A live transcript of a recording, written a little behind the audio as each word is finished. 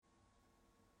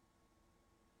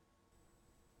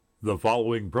The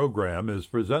following program is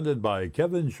presented by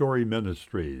Kevin Shorey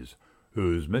Ministries,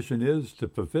 whose mission is to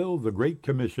fulfill the Great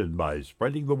Commission by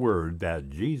spreading the word that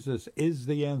Jesus is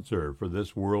the answer for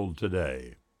this world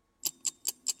today.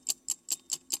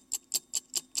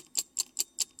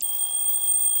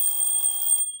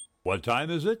 What time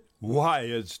is it? Why,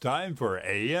 it's time for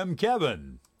AM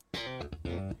Kevin.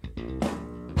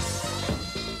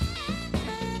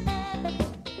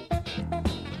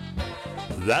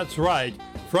 That's right.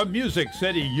 From Music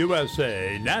City,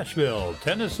 USA, Nashville,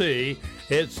 Tennessee,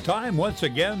 it's time once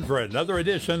again for another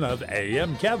edition of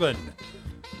AM Kevin.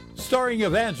 Starring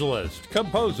evangelist,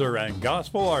 composer, and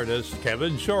gospel artist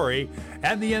Kevin Shorey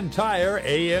and the entire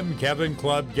AM Kevin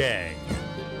Club gang.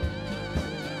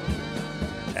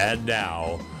 And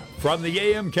now, from the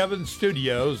AM Kevin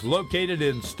Studios located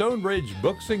in Stonebridge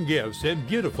Books and Gifts in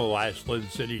beautiful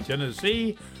Ashland City,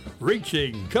 Tennessee,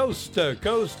 reaching coast to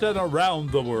coast and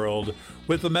around the world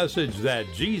with the message that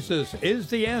Jesus is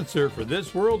the answer for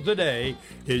this world today,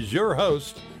 is your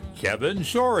host, Kevin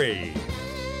Shorey.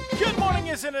 Good morning.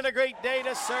 Isn't it a great day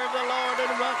to serve the Lord?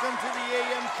 And welcome to the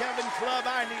AM Kevin Club.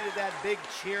 I needed that big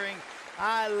cheering.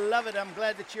 I love it. I'm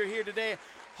glad that you're here today.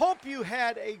 Hope you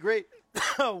had a great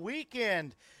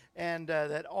weekend and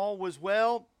that all was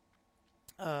well.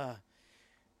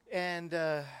 And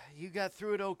you got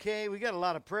through it okay. We got a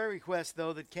lot of prayer requests,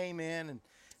 though, that came in and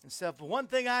stuff. But one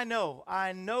thing I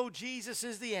know Jesus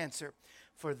is the answer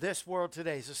for this world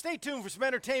today. So stay tuned for some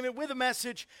entertainment with a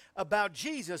message about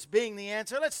Jesus being the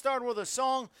answer. Let's start with a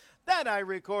song that I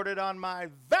recorded on my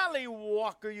Valley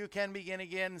Walker You Can Begin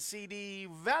Again CD.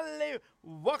 Valley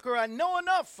Walker, I know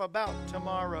enough about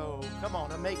tomorrow. Come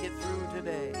on and make it through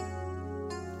today.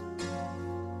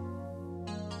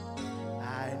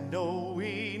 I know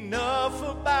enough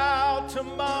about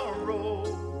tomorrow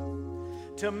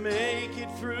to make it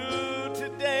through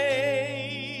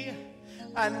today.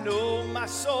 I know my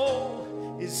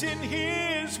soul is in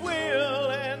His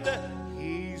will and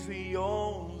He's the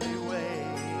only way.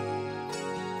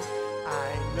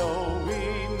 I know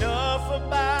enough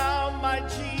about my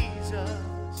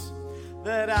Jesus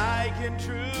that I can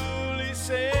truly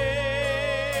say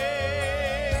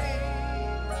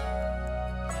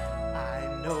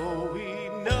know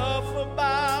enough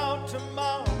about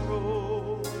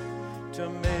tomorrow to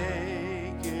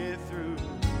make it through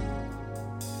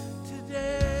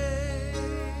today.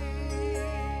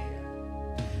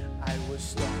 I was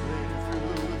stumbling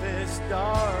through this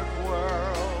dark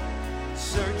world,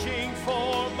 searching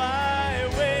for my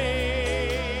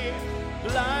way,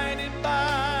 blinded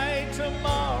by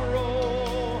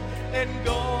tomorrow,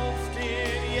 engulfed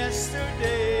in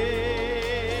yesterday.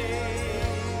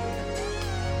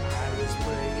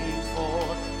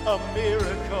 A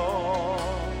miracle,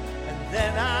 and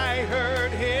then I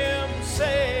heard Him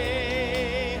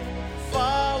say,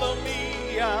 follow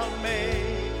me, I'll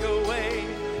make a way.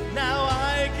 Now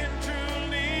I can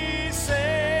truly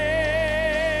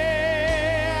say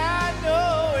I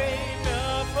know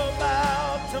enough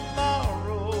about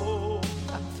tomorrow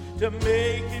to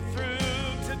make it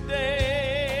through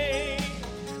today.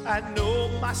 I know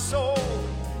my soul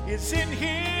is in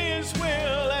His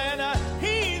will and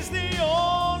He's the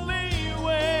only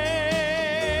way.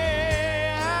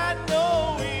 I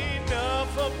know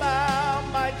enough about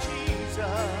my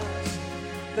Jesus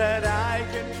that I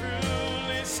can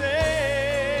truly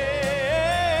say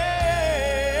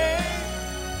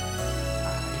I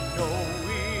know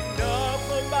enough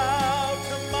about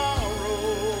tomorrow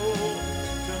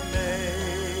to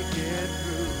make it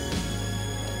through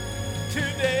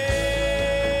today.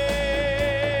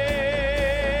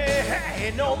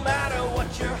 Hey, no matter what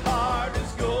your heart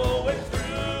is going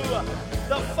through,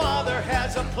 the Father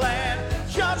has a plan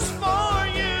just for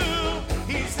you.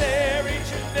 He's there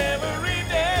each and every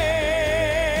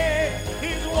day.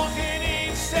 He's walking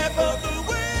each step of the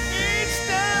way. Each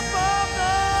step of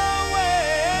the way.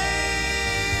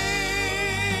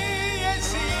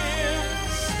 Yes, He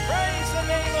is. Praise the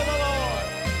name of the Lord.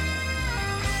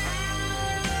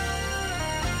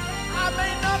 I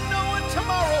may not know what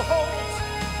tomorrow holds,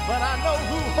 but I know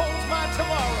who holds my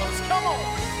tomorrows. Come on.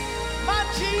 My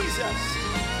Jesus.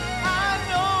 I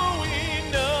know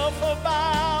enough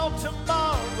about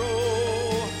tomorrow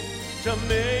to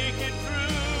make it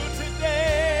through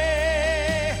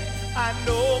today. I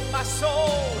know my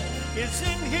soul is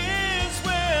in His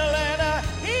will and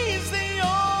He's the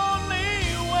only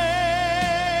way.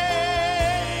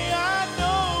 I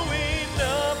know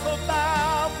enough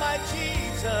about my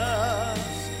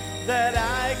Jesus that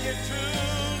I can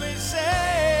truly say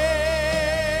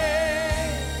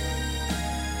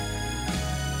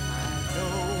I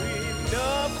know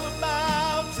enough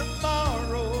about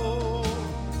tomorrow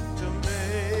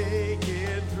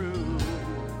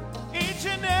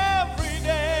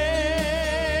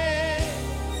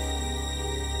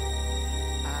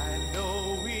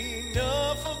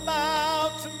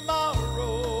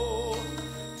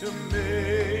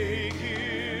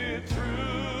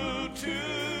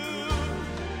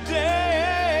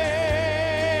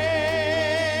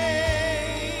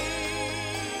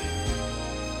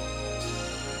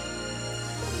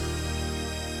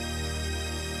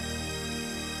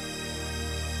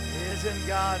Isn't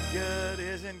God good?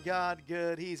 Isn't God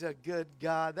good? He's a good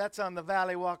God. That's on the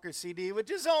Valley Walker CD, which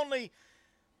is only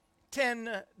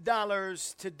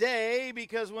 $10 today,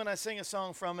 because when I sing a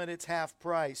song from it, it's half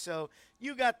price. So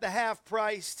you got the half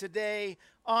price today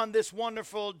on this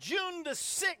wonderful June the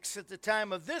 6th at the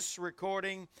time of this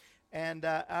recording, and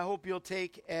I hope you'll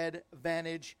take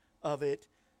advantage of it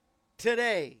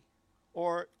today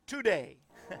or today.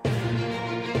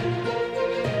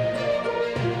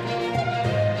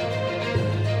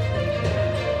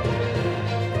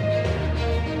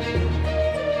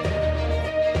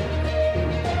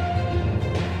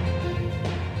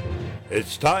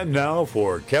 It's time now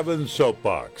for Kevin's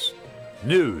Soapbox.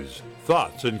 News,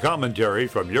 thoughts, and commentary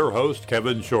from your host,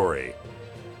 Kevin Shorey.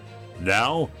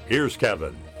 Now, here's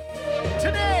Kevin.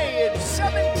 Today in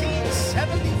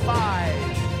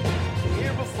 1775, the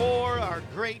year before our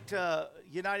great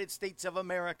United States of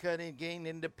America gained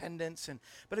independence.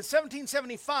 But in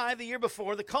 1775, the year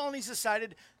before, the colonies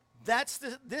decided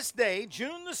this day,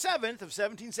 June the 7th of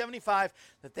 1775,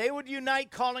 that they would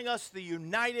unite, calling us the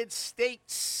United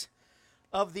States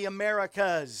of the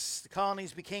Americas. The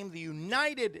colonies became the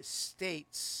United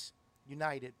States.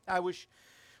 United. I wish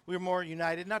we were more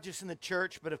united, not just in the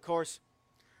church, but of course,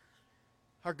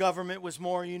 our government was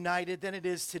more united than it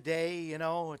is today. You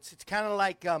know, it's kind of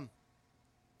like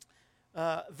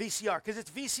VCR, because it's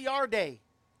VCR day.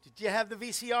 Did you have the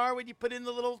VCR when you put in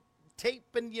the little tape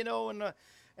and,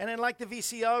 and then like the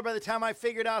VCR, by the time I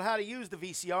figured out how to use the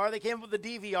VCR, they came up with the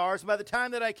DVRs. And by the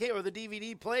time that I came, or the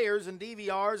DVD players and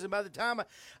DVRs, and by the time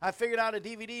I figured out a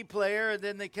DVD player, and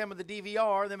then they came with the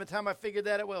DVR, and then by the time I figured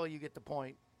that out, well, you get the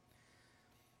point.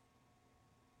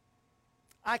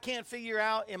 I can't figure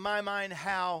out in my mind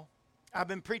how, I've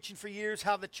been preaching for years,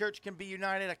 how the church can be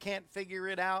united. I can't figure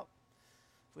it out.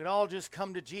 If we'd all just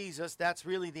come to Jesus, that's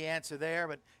really the answer there,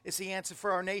 but it's the answer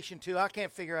for our nation too. I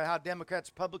can't figure out how Democrats,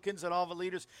 Republicans, and all the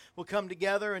leaders will come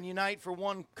together and unite for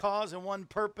one cause and one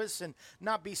purpose and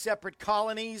not be separate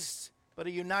colonies, but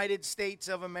a United States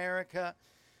of America.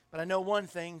 But I know one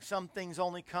thing, some things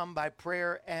only come by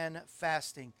prayer and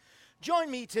fasting. Join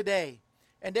me today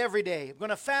and every day. I'm going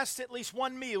to fast at least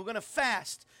one meal. We're going to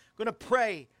fast, we're going to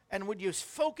pray, and would you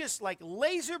focus like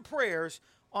laser prayers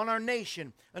on our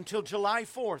nation until July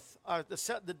 4th,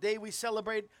 the day we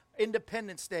celebrate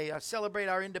Independence Day, celebrate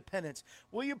our independence.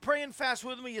 Will you pray and fast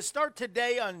with me? You start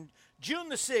today on June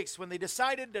the 6th, when they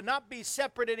decided to not be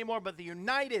separate anymore, but the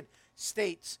United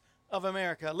States of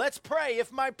America. Let's pray.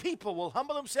 If my people will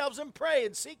humble themselves and pray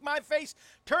and seek my face,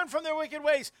 turn from their wicked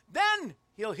ways, then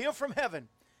he'll hear from heaven.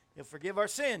 He'll forgive our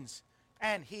sins,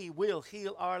 and he will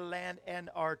heal our land and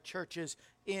our churches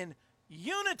in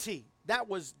unity. That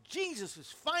was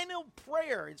Jesus' final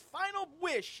prayer, his final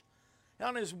wish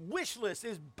on his wish list,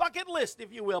 his bucket list,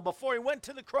 if you will, before he went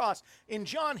to the cross. In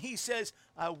John, he says,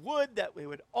 I would that we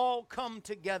would all come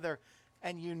together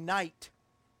and unite.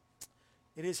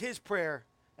 It is his prayer,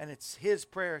 and it's his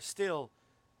prayer still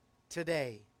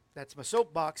today. That's my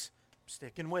soapbox. I'm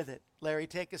sticking with it. Larry,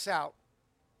 take us out.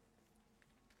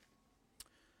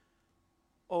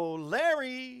 Oh,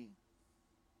 Larry.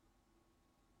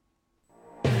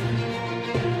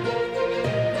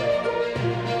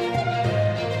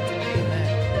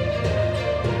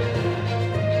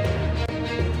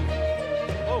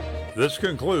 This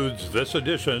concludes this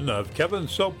edition of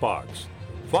Kevin's Soapbox.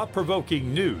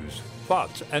 Thought-provoking news,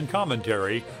 thoughts, and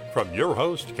commentary from your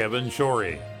host, Kevin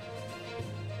Shorey.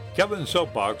 Kevin's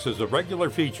Soapbox is a regular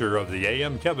feature of the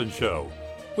AM Kevin Show.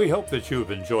 We hope that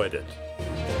you've enjoyed it.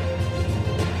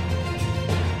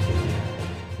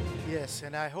 Yes,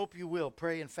 and I hope you will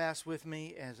pray and fast with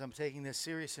me as I'm taking this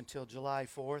serious until July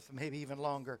 4th, maybe even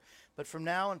longer. But from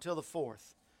now until the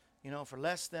 4th, for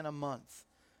less than a month.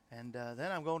 And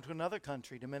then I'm going to another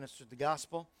country to minister the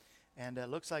gospel. And it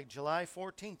looks like July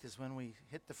 14th is when we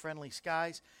hit the friendly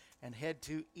skies and head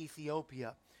to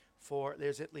Ethiopia.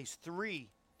 There's at least 3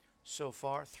 so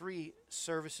far, 3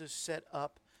 services set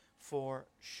up for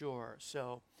sure.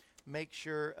 So make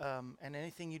sure, and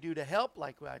anything you do to help,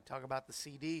 like I talk about the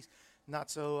CDs, not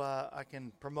so I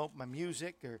can promote my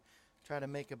music or try to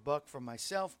make a buck for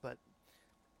myself, but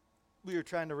we are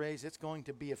trying to raise, it's going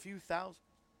to be a few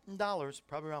 $1,000s,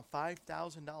 probably around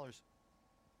 $5,000,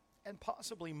 and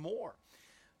possibly more.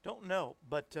 Don't know,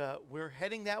 but we're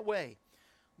heading that way.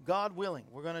 God willing,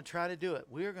 we're going to try to do it.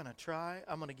 We're going to try.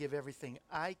 I'm going to give everything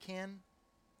I can.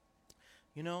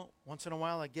 Once in a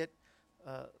while I get,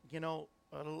 a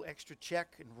little extra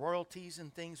check and royalties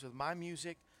and things with my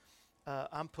music.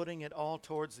 I'm putting it all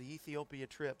towards the Ethiopia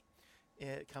trip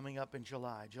coming up in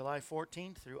July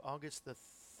 14th through August the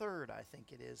 3rd, I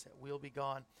think it is, that we'll be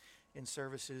gone in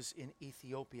services in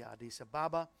Ethiopia, Addis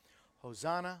Ababa,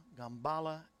 Hosanna,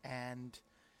 Gambala, and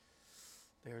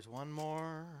there's one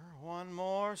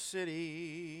more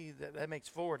city. That makes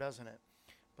 4, doesn't it?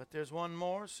 But there's one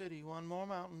more city, one more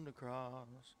mountain to cross.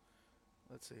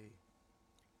 Let's see.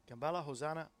 Gambala,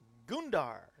 Hosanna,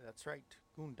 Gundar. That's right.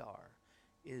 Gundar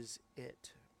is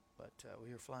it. But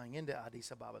we are flying into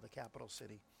Addis Ababa, the capital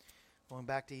city. Going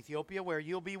back to Ethiopia, where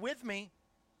you'll be with me.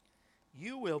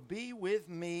 You will be with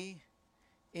me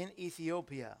in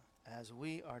Ethiopia, as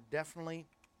we are definitely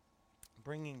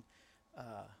bringing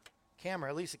camera,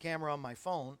 at least a camera on my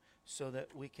phone, so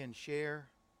that we can share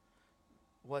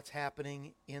what's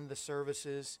happening in the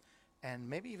services and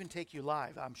maybe even take you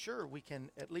live. I'm sure we can,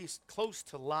 at least close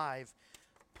to live,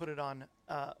 put it on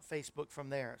Facebook from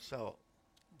there. So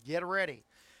get ready.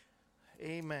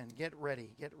 Amen. Get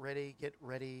ready. Get ready. Get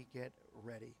ready. Get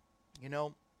ready. You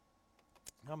know,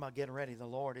 talking about getting ready, the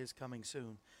Lord is coming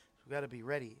soon. We've got to be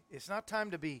ready. It's not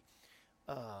time to be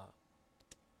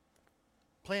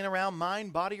playing around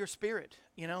mind, body, or spirit.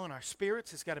 You know, in our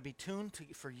spirits, it's got to be tuned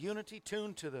for unity,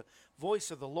 tuned to the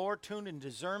voice of the Lord, tuned in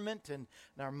discernment, and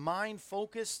our mind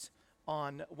focused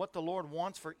on what the Lord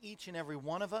wants for each and every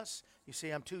one of us. You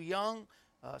say, I'm too young.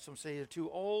 Some say they're too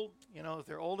old. You know, if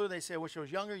they're older, they say, I wish I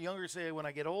was younger. Younger say, when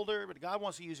I get older. But God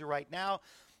wants to use you right now.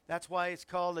 That's why it's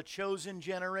called a chosen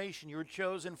generation. You were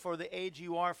chosen for the age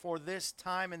you are for this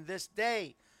time and this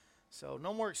day. So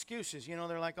no more excuses. You know,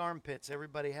 they're like armpits.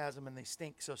 Everybody has them and they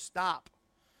stink. So stop.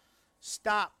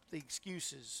 Stop the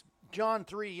excuses. John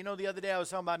 3, you know, the other day I was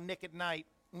talking about Nick at night.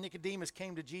 Nicodemus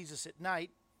came to Jesus at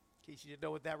night, in case you didn't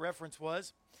know what that reference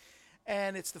was.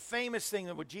 And it's the famous thing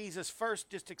that when Jesus first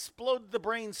just exploded the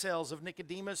brain cells of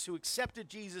Nicodemus, who accepted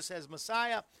Jesus as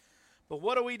Messiah. But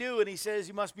what do we do? And he says,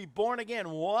 you must be born again.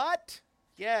 What?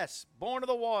 Yes, born of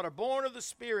the water, born of the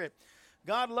Spirit.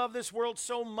 God loved this world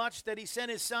so much that he sent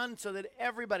his son so that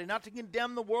everybody, not to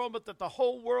condemn the world, but that the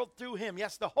whole world through him.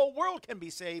 Yes, the whole world can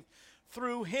be saved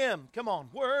through him. Come on.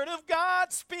 Word of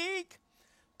God, speak,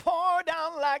 pour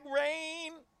down like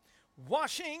rain,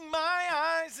 washing my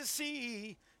eyes to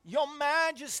see your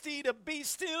majesty, to be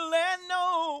still and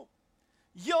know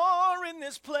you're in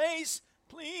this place.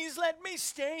 Please let me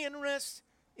stay and rest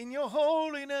in your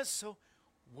holiness. So,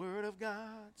 word of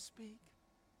God, speak.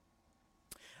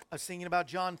 I was thinking about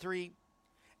John 3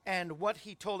 and what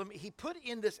he told him. He put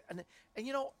in this, and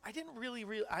you know, I didn't really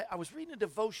I was reading a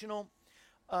devotional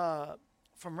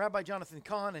from Rabbi Jonathan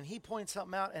Cahn, and he points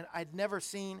something out, and I'd never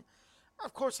seen.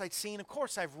 Of course I'd seen, of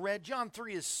course I've read. John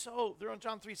 3 is so, they're on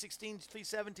John 3:16,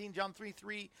 3:17, John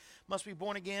 3:3, must be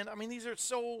born again. I mean, these are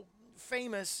so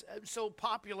famous, so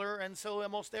popular, and so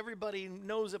almost everybody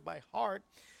knows it by heart.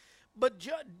 But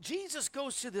Jesus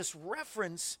goes to this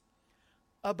reference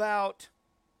about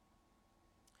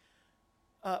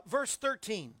verse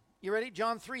 13. You ready?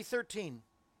 John 3:13.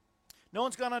 No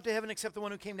one's gone up to heaven except the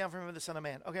one who came down from heaven, the Son of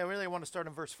Man. Okay, I really want to start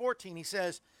in verse 14. He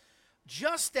says,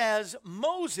 just as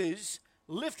Moses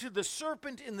lifted the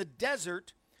serpent in the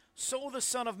desert, so the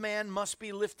Son of Man must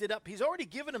be lifted up. He's already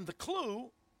given him the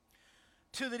clue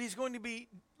to that he's going to be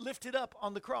lifted up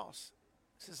on the cross.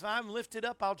 He says, if I'm lifted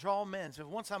up, I'll draw all men. So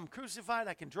once I'm crucified,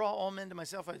 I can draw all men to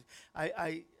myself.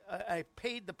 I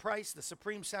paid the price, the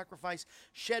supreme sacrifice,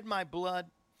 shed my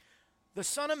blood. The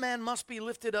Son of Man must be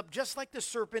lifted up just like the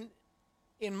serpent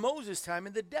in Moses' time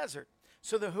in the desert,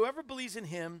 so that whoever believes in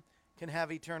him can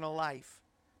have eternal life.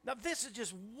 Now, this is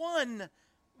just one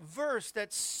verse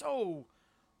that's so,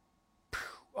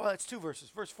 oh, that's 2 verses,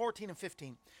 verse 14 and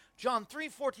 15. John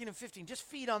 3:14 and 15, just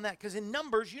feed on that, because in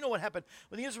Numbers, you know what happened.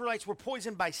 When the Israelites were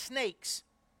poisoned by snakes,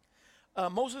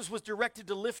 Moses was directed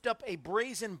to lift up a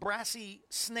brazen, brassy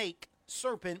snake,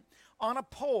 serpent, on a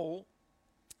pole,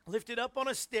 lifted up on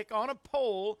a stick, on a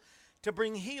pole, to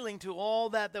bring healing to all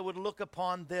that would look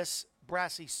upon this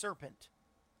brassy serpent.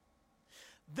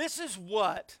 This is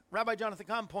what Rabbi Jonathan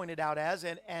Cahn pointed out as,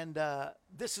 and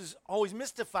this has always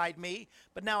mystified me,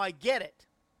 but now I get it.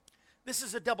 This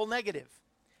is a double negative.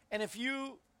 And if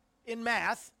you, in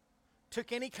math,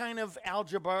 took any kind of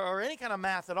algebra or any kind of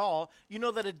math at all, you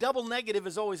know that a double negative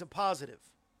is always a positive.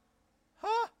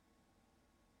 Huh?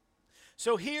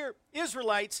 So here,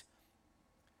 Israelites,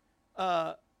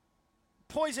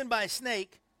 poisoned by a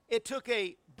snake, it took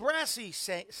a brassy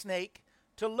snake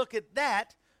to look at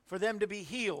that for them to be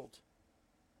healed.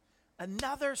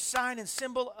 Another sign and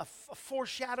symbol, a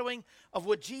foreshadowing of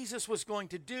what Jesus was going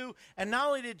to do. And not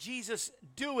only did Jesus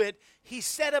do it, he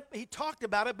talked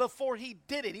about it before he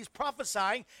did it. He's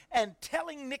prophesying and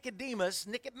telling Nicodemus,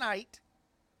 Nick at night,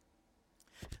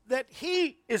 that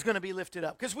he is going to be lifted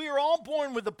up. Because we are all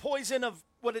born with the poison of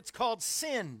what it's called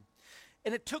sin.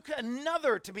 And it took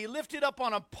another to be lifted up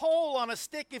on a pole, on a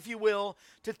stick, if you will,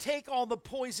 to take all the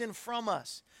poison from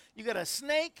us. You got a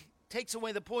snake, takes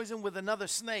away the poison with another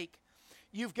snake.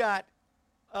 You've got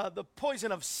the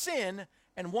poison of sin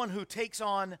and one who takes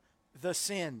on the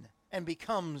sin and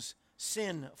becomes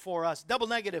sin for us. Double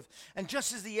negative. And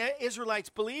just as the Israelites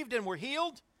believed and were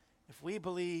healed, if we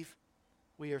believe,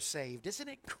 we are saved. Isn't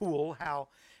it cool how,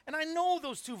 and I know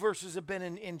those two verses have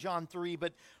been in John 3,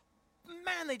 but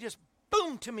man, they just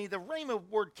boom to me. The rhema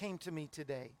word came to me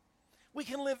today. We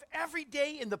can live every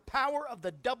day in the power of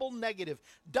the double negative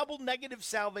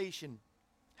salvation.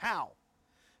 How?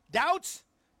 Doubts?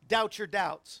 Doubt your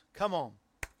doubts. Come on.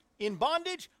 In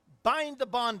bondage? Bind the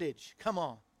bondage. Come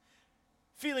on.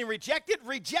 Feeling rejected?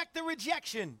 Reject the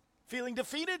rejection. Feeling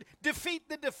defeated? Defeat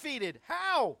the defeated.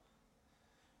 How?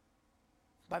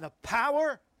 By the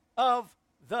power of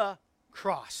the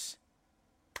cross.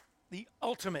 The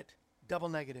ultimate double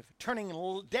negative. Turning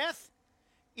death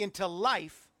into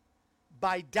life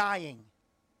by dying.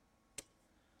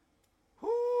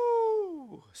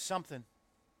 Whoo! Something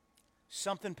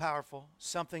powerful,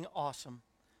 something awesome,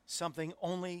 something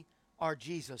only our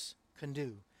Jesus can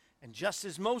do. And just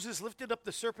as Moses lifted up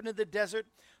the serpent in the desert,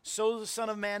 so the Son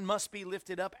of Man must be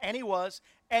lifted up. And he was,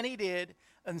 and he did.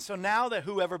 And so now that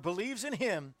whoever believes in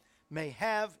him may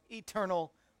have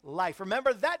eternal life.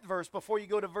 Remember that verse before you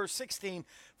go to verse 16.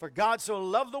 For God so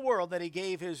loved the world that he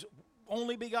gave his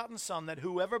only begotten Son, that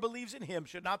whoever believes in him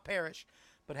should not perish,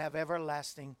 but have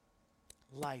everlasting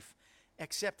life.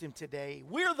 Accept him today.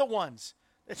 We're the ones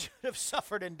that should have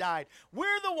suffered and died.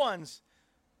 We're the ones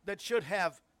that should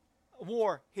have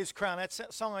wore his crown. That's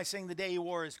that song I sang the day he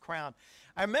wore his crown.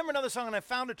 I remember another song, and I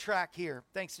found a track here,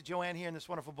 thanks to Joanne here in this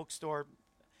wonderful bookstore.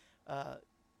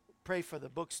 Pray for the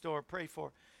bookstore. Pray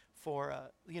for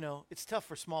it's tough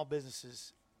for small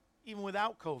businesses. Even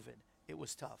without COVID, it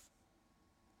was tough.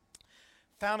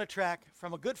 Found a track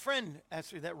from a good friend,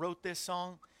 actually, that wrote this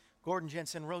song. Gordon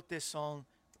Jensen wrote this song.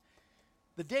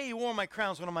 The Day He Wore My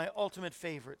Crown is one of my ultimate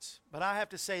favorites. But I have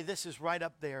to say this is right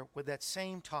up there with that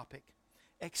same topic.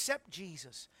 Accept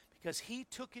Jesus, because he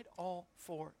took it all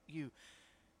for you.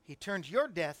 He turned your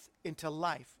death into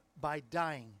life by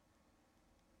dying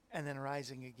and then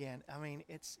rising again. I mean,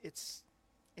 it's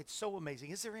so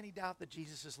amazing. Is there any doubt that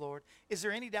Jesus is Lord? Is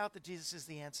there any doubt that Jesus is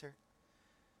the answer?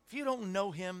 If you don't know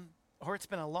him, or it's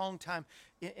been a long time,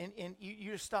 and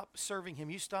you stop serving him,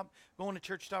 you stop going to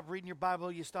church, stop reading your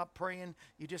Bible, you stop praying,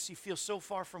 you feel so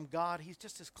far from God, he's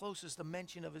just as close as the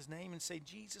mention of his name, and say,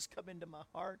 Jesus, come into my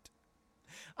heart.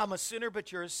 I'm a sinner,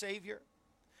 but you're a Savior.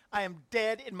 I am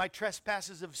dead in my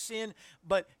trespasses of sin,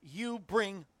 but you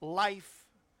bring life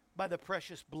by the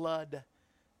precious blood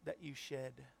that you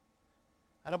shed.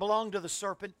 I don't belong to the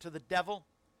serpent, to the devil,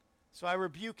 so I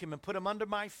rebuke him and put him under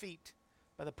my feet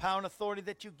by the power and authority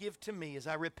that you give to me as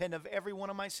I repent of every one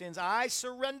of my sins. I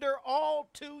surrender all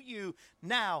to you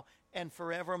now and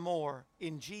forevermore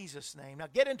in Jesus' name. Now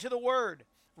get into the Word.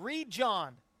 Read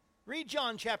John. Read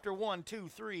John chapter 1, 2,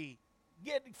 3.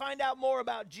 Find out more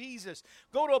about Jesus.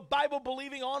 Go to a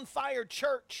Bible-believing, on-fire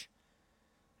church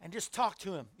and just talk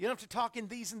to him. You don't have to talk in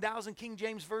these and thous and King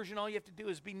James Version. All you have to do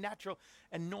is be natural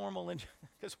and normal, and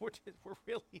because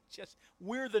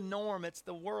we're the norm. It's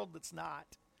the world that's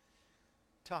not.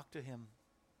 Talk to him,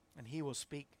 and he will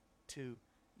speak to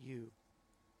you.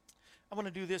 I want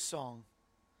to do this song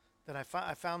that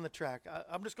I found the track.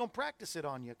 I'm just going to practice it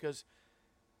on you because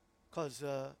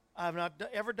I've not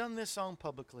ever done this song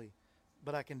publicly.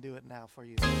 But I can do it now for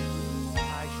you.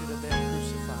 I should have been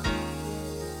crucified.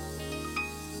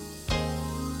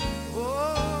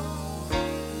 Oh.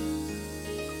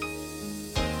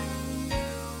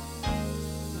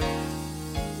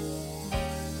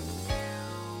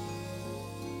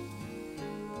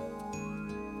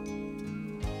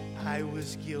 I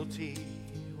was guilty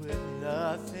with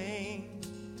nothing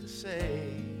to say,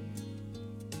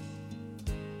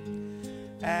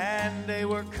 and they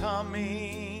were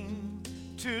coming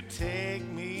to take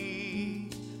me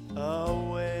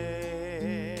away.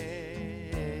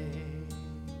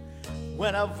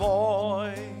 When a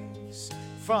voice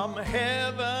from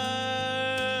heaven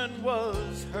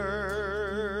was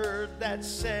heard that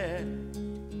said,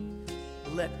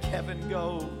 let Kevin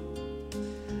go,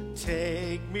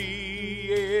 take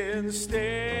me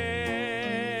instead.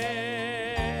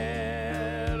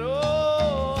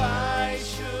 Oh, I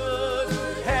should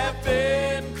have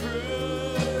been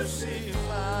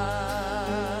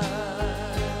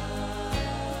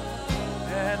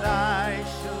I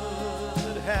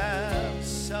should have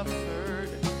suffered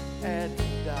and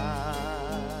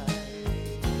died.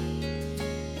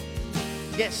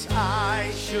 Yes,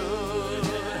 I should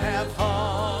have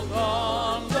hung on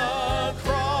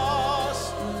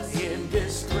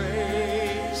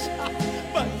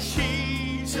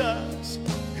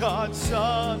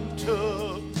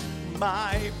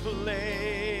my place.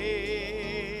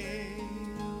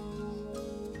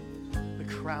 The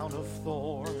crown of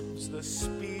thorns, the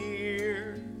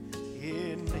spear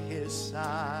in his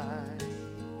side,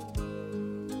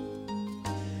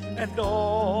 and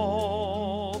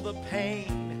all the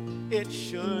pain, it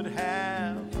should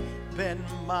have been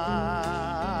mine.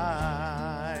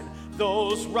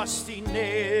 Those rusty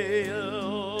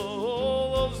nails,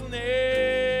 those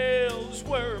nails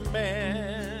were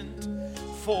meant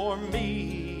for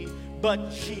me,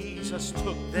 but Jesus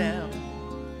took them,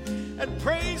 and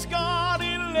praise God,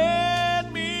 He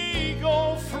let me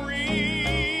go free.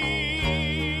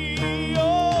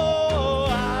 Oh,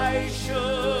 I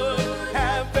should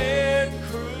have been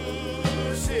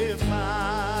crucified.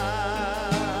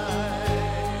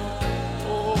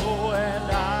 Oh,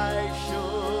 and I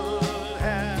should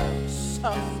have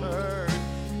suffered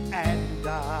and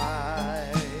died.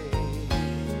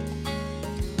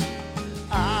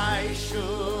 I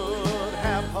should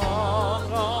have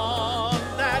hung on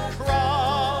that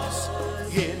cross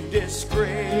in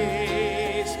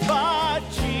disgrace, but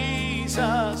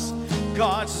Jesus,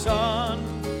 God's Son,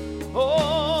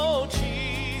 oh,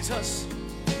 Jesus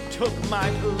took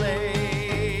my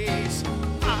place.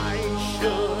 I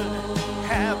should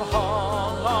have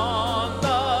hung on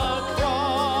the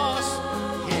cross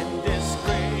in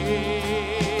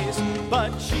disgrace,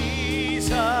 but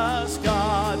Jesus,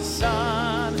 God's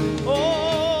Son,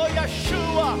 oh,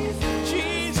 Yeshua,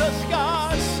 Jesus,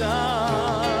 God's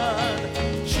Son,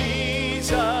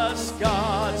 Jesus,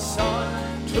 God's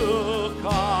Son, took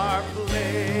our place.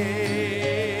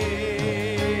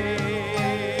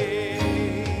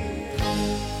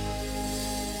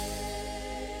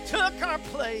 Took our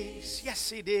place. Yes,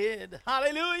 He did.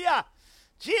 Hallelujah.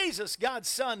 Jesus, God's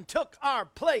Son, took our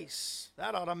place.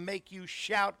 That ought to make you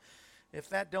shout. If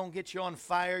that don't get you on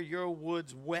fire, your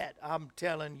wood's wet. I'm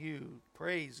telling you.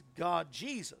 Praise God.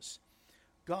 Jesus,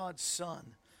 God's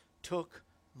Son, took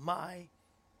my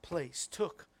place,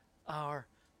 took our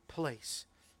place.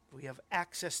 We have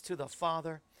access to the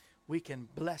Father. We can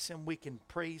bless Him. We can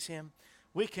praise Him.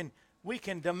 We can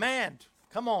demand,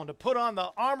 come on, to put on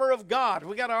the armor of God.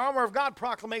 We got our armor of God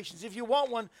proclamations. If you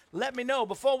want one, let me know.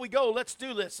 Before we go, let's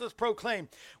do this. Let's proclaim.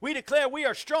 We declare we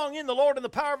are strong in the Lord and the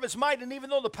power of His might. And even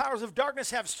though the powers of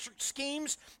darkness have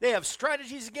schemes, they have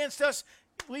strategies against us,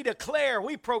 we declare,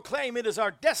 we proclaim it is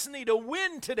our destiny to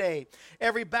win today.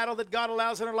 Every battle that God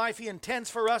allows in our life, He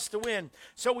intends for us to win.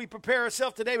 So we prepare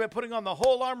ourselves today by putting on the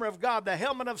whole armor of God, the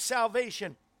helmet of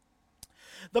salvation,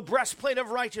 the breastplate of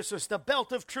righteousness, the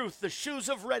belt of truth, the shoes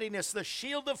of readiness, the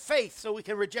shield of faith, so we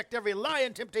can reject every lie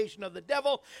and temptation of the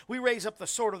devil. We raise up the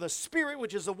sword of the Spirit,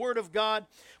 which is the word of God.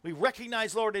 We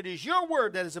recognize, Lord, it is your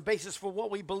word that is the basis for what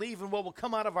we believe and what will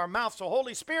come out of our mouth. So,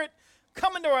 Holy Spirit,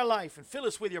 come into our life and fill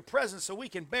us with your presence so we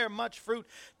can bear much fruit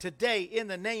today in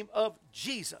the name of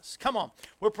Jesus. Come on.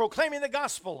 We're proclaiming the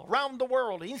gospel around the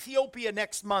world, Ethiopia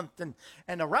next month, and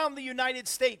around the United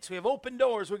States. We have open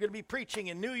doors. We're going to be preaching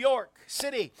in New York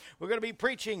City. We're going to be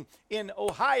preaching in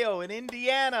Ohio and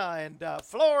Indiana and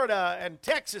Florida and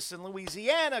Texas and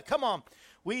Louisiana. Come on.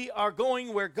 We are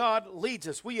going where God leads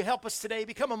us. Will you help us today?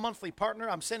 Become a monthly partner.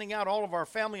 I'm sending out all of our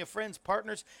Family of Friends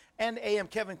partners and AM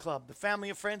Kevin Club. The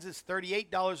Family of Friends is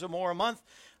 $38 or more a month.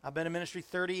 I've been in ministry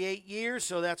 38 years,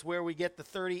 so that's where we get the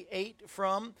 38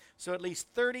 from. So at least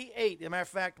 38. As a matter of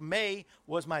fact, May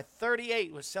was my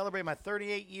 38, was celebrating my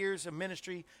 38 years of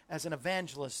ministry as an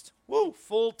evangelist. Woo,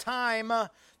 full-time,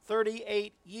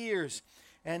 38 years.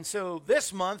 And so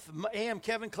this month, AM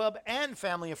Kevin Club and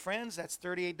Family of Friends, that's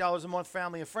 $38 a month,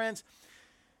 Family of Friends.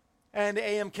 And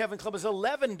AM Kevin Club is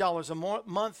 $11 a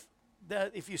month.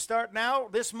 If you start now,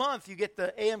 this month, you get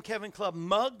the AM Kevin Club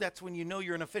mug. That's when you know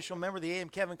you're an official member of the AM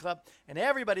Kevin Club. And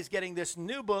everybody's getting this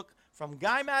new book from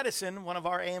Guy Madison, one of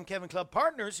our AM Kevin Club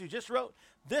partners, who just wrote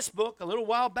this book a little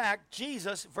while back,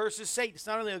 Jesus versus Satan. It's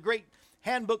not only a great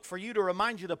handbook for you to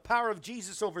remind you the power of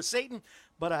Jesus over Satan,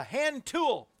 but a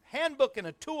handbook and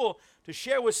a tool to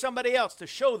share with somebody else to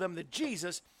show them that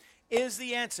Jesus is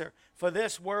the answer for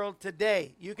this world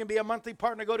today. You can be a monthly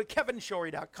partner. Go to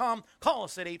kevinshorey.com. Call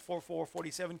us at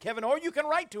 844-47-KEVIN, or you can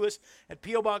write to us at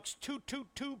P.O. Box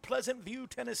 222, Pleasant View,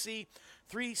 Tennessee,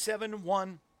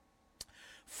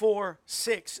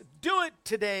 37146. Do it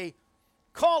today.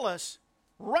 Call us,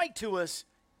 write to us,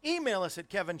 email us at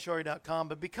kevinshorey.com,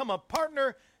 but become a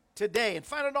partner today and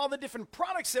find out all the different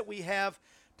products that we have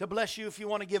to bless you if you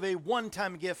want to give a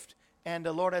one-time gift and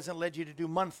the Lord hasn't led you to do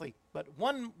monthly. But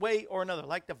one way or another,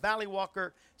 like the Valley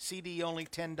Walker CD, only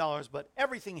 $10. But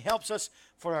everything helps us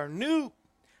for our new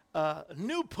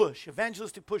new push,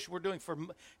 evangelistic push we're doing for,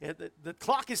 the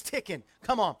clock is ticking,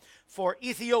 come on, for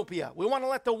Ethiopia. We want to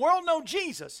let the world know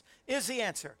Jesus is the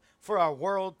answer for our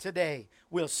world today.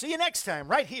 We'll see you next time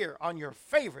right here on your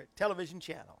favorite television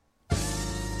channel.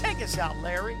 Take us out,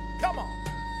 Larry. Come on.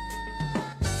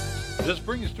 This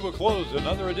brings to a close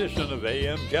another edition of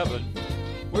AM Kevin.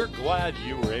 We're glad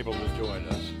you were able to join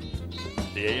us.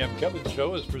 The AM Kevin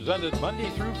Show is presented Monday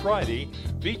through Friday,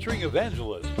 featuring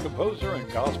evangelist, composer, and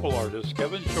gospel artist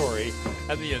Kevin Shorey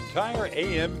and the entire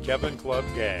AM Kevin Club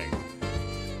gang.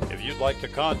 If you'd like to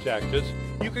contact us,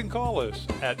 you can call us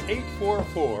at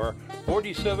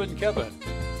 844-47-KEVIN.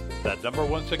 That number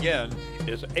once again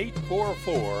is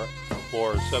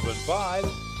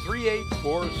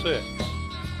 844-475-3846.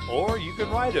 Or you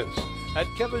can write us at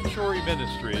Kevin Shorey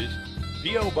Ministries,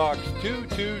 P.O. Box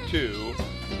 222,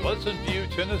 Pleasant View,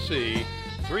 Tennessee,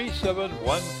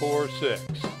 37146.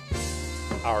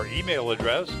 Our email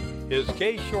address is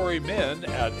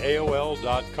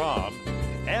kshorymen@aol.com,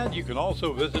 and you can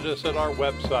also visit us at our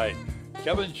website,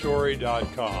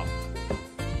 kevinshorey.com.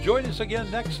 Join us again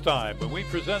next time when we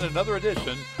present another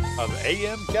edition of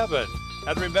AM Kevin.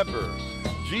 And remember,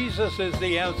 Jesus is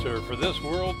the answer for this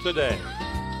world today.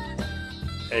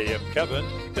 AM Kevin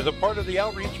is a part of the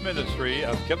outreach ministry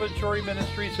of Kevin Shorey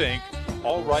Ministries, Inc.,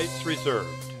 all rights reserved.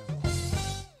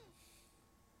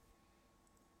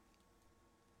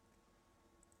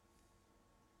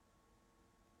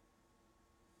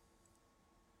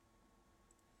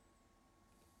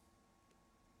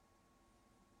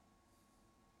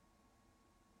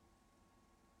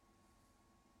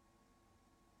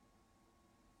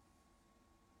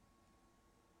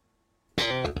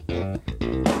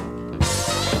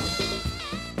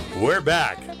 We're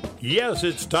back. Yes,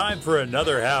 it's time for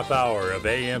another half hour of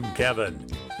AM Kevin.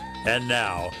 And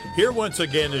now, here once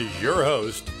again is your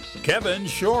host, Kevin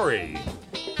Shorey.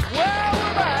 Well,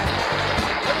 we're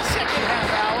back for the second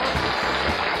half hour.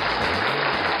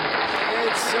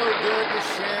 It's so good to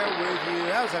share with you.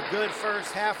 That was a good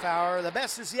first half hour. The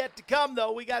best is yet to come,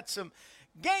 though. We got some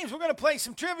games. We're going to play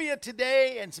some trivia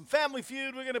today and some Family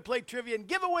Feud. We're going to play trivia and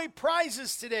give away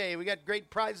prizes today. We got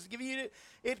great prizes to give you.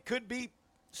 It could be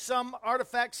some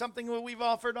artifact, something that we've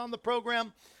offered on the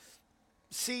program,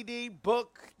 CD,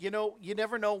 book. You know, you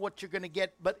never know what you're going to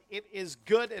get, but it is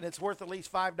good and it's worth at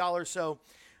least $5. So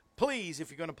please,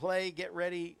 if you're going to play, get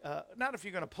ready. Not if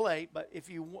you're going to play, but if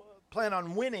you plan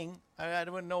on winning, I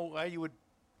don't know how you would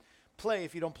play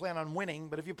if you don't plan on winning,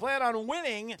 but if you plan on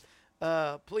winning,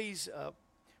 please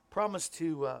promise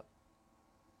to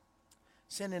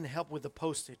send in help with the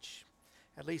postage,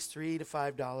 at least $3 to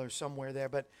 $5 somewhere there,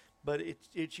 but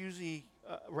it's usually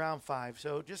around $5.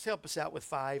 So just help us out with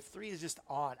 $5. $3 is just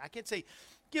odd. I can't say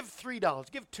give $3,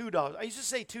 give $2. I used to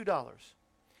say $2. And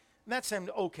that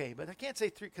sounded okay, but I can't say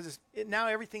 $3 because now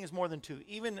everything is more than $2.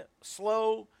 Even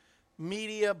slow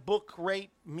media book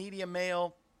rate, media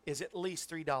mail is at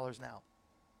least $3 now.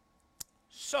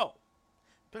 So,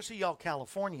 especially y'all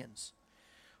Californians,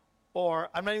 or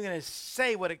I'm not even going to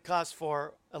say what it costs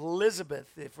for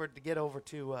Elizabeth if we're to get over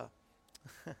to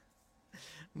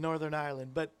Northern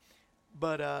Ireland, but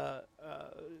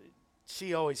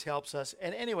she always helps us.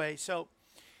 And anyway, so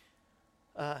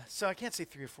I can't say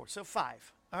 3 or 4, so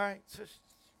 5. All right,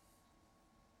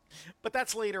 but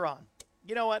that's later on.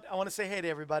 You know what? I want to say hey to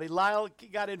everybody. Lyle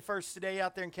got in first today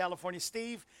out there in California.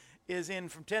 Steve is in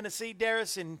from Tennessee.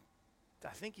 Darius I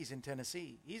think he's in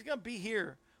Tennessee. He's going to be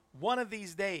here one of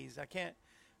these days. I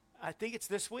think it's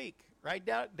this week, right,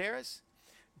 Darius?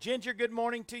 Ginger, good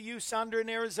morning to you. Sandra in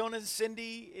Arizona,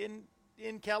 Cindy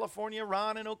in California,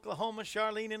 Ron in Oklahoma,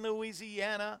 Charlene in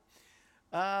Louisiana.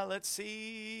 Let's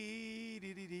see.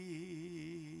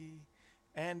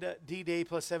 And D-Day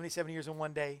plus 77 years in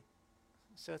one day.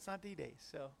 So it's not D-Day,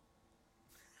 so.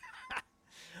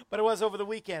 But it was over the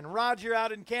weekend. Roger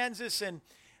out in Kansas and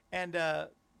I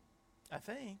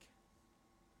think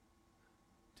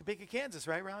Topeka, Kansas,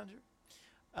 right, Roger?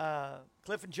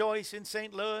 Cliff and Joyce in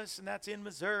St. Louis, and that's in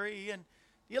Missouri. And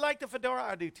do you like the fedora?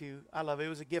 I do too. I love it. It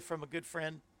was a gift from a good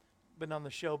friend. Been on the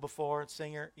show before.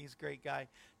 Singer. He's a great guy.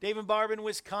 Dave and Barb in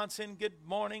Wisconsin. Good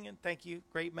morning and thank you.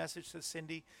 Great message to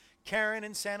Cindy. Karen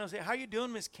in San Jose. How you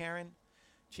doing, Miss Karen?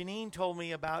 Janine told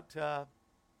me about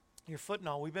your foot and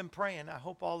all. We've been praying. I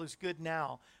hope all is good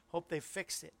now. Hope they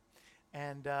fixed it.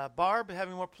 And Barb,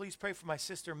 having more, please pray for my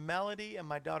sister Melody and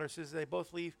my daughter says they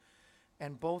both leave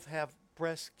and both have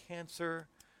breast cancer.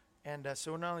 And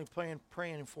so we're not only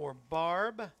praying for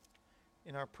Barb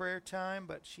in our prayer time,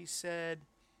 but she said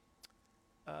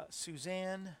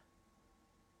Suzanne,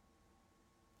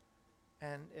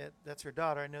 and that's her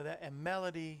daughter, I know that, and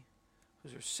Melody,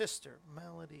 who's her sister.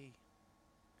 Melody,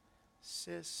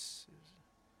 cysts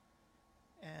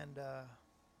and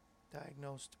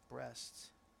diagnosed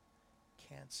breast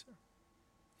cancer.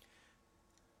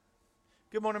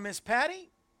 Good morning, Miss Patty.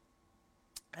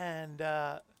 And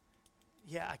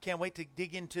yeah, I can't wait to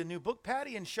dig into a new book.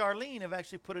 Patty and Charlene have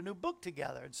actually put a new book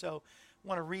together, and so I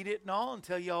want to read it and all and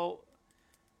tell y'all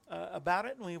about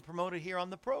it, and we can promote it here on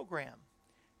the program.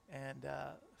 And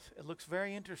it looks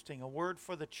very interesting. A word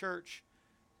for the church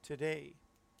today.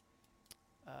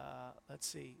 Let's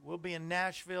see. We'll be in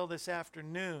Nashville this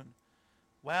afternoon.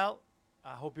 Well,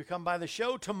 I hope you come by the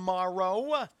show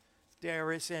tomorrow,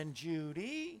 Darius and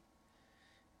Judy.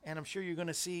 And I'm sure you're going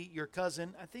to see your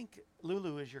cousin. I think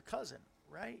Lulu is your cousin,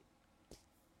 right?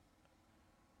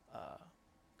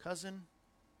 Cousin.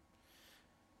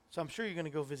 So I'm sure you're going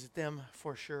to go visit them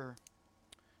for sure.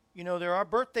 You know, there are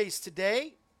birthdays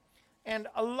today. And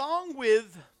along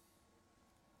with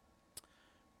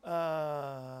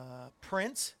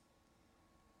Prince,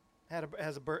 had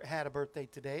a birthday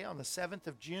today on the 7th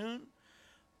of June.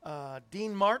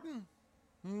 Dean Martin.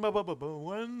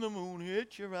 When the moon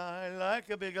hits your eye like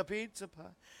a big pizza pie.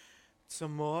 It's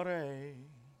amore.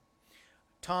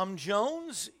 Tom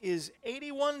Jones is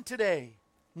 81 today.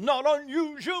 Not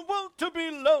unusual to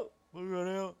be low.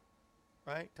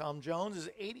 Right? Tom Jones is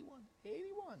 81.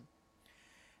 81.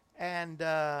 And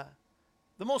the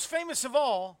most famous of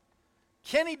all,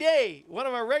 Kenny Day, one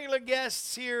of our regular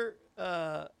guests here.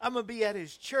 I'm going to be at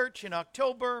his church in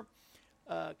October.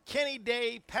 Kenny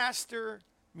Day, pastor,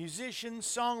 musician,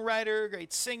 songwriter,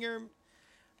 great singer.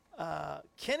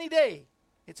 Kenny Day,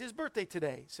 it's his birthday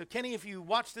today. So Kenny, if you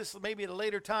watch this maybe at a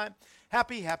later time,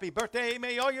 happy birthday.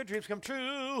 May all your dreams come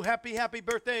true. Happy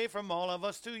birthday from all of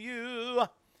us to you.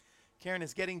 Karen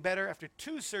is getting better after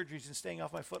 2 surgeries and staying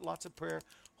off my foot. Lots of prayer.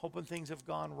 Hoping things have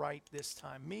gone right this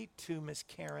time. Me too, Miss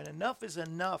Karen. Enough is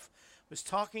enough. Was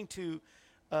talking to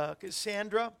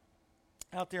Cassandra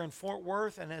out there in Fort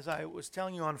Worth, and as I was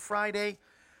telling you on Friday,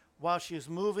 while she was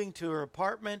moving to her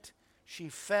apartment, she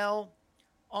fell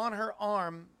on her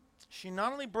arm. She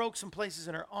not only broke some places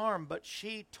in her arm, but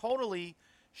she totally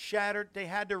shattered. They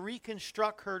had to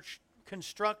reconstruct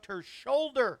her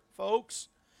shoulder, folks.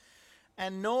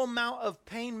 And no amount of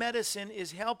pain medicine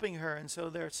is helping her. And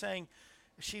so they're saying,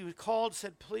 she was called,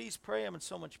 said, please pray. I'm in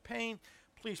so much pain.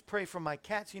 Please pray for my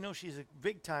cats. You know, she's a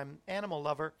big-time animal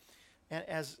lover, and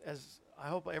as I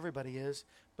hope everybody is.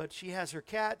 But she has her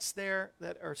cats there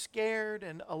that are scared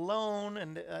and alone,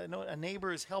 and I know a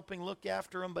neighbor is helping look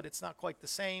after them, but it's not quite the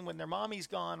same when their mommy's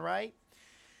gone, right?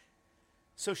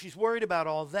 So she's worried about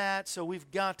all that, so we've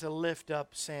got to lift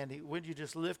up Sandy. Would you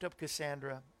just lift up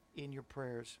Cassandra in your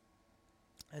prayers?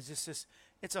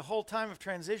 It's a whole time of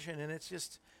transition, and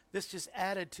this just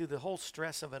added to the whole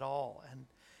stress of it all.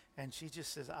 And she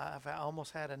just says, I've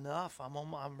almost had enough.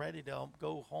 I'm ready to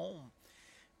go home.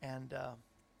 And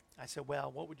I said,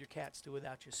 well, what would your cats do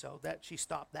without you? So that she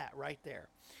stopped that right there.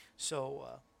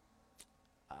 So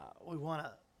we want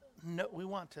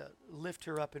to lift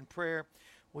her up in prayer.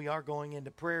 We are going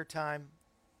into prayer time.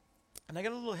 And I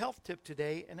got a little health tip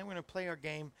today, and then we're going to play our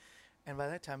game. And by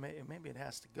that time, maybe it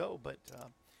has to go. But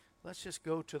let's just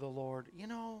go to the Lord. You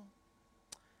know,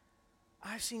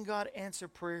 I've seen God answer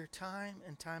prayer time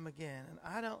and time again. And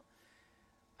I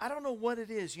don't know what it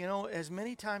is. You know, as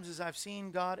many times as I've seen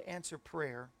God answer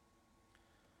prayer,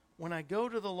 when I go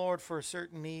to the Lord for a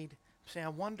certain need, I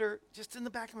wonder, just in the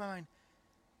back of my mind,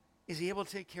 is he able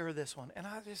to take care of this one? And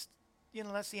I just, you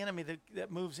know, that's the enemy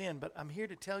that moves in. But I'm here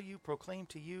to tell you, proclaim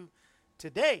to you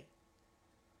today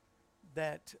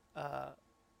that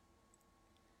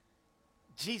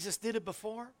Jesus did it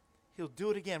before. He'll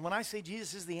do it again. When I say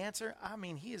Jesus is the answer, I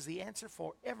mean he is the answer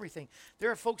for everything.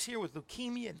 There are folks here with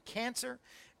leukemia and cancer,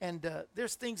 and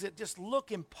there's things that just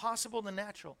look impossible in the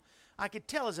natural. I could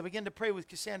tell as I began to pray with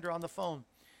Cassandra on the phone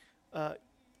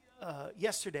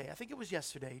yesterday. I think it was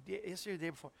yesterday or the day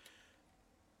before.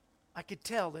 I could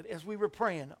tell that as we were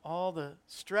praying, all the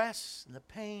stress and the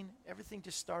pain, everything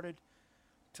just started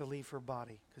to leave her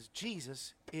body, because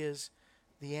Jesus is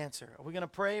the answer. Are we going to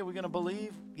pray? Are we going to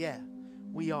believe? Yeah,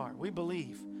 we are. We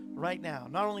believe right now,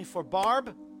 not only for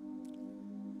Barb,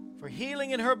 for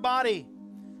healing in her body,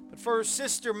 but for her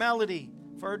sister Melody,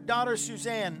 for her daughter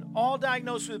Suzanne, all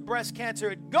diagnosed with breast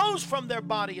cancer. It goes from their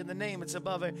body in the name that's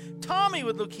above it. Tommy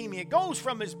with leukemia, it goes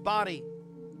from his body.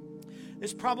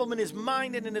 This problem in his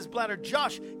mind and in his bladder.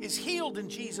 Josh is healed in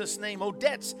Jesus' name.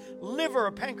 Odette's liver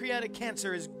or pancreatic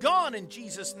cancer is gone in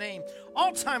Jesus' name.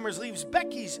 Alzheimer's leaves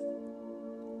Becky's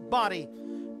body.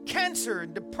 Cancer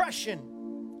and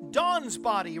depression, Dawn's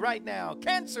body right now.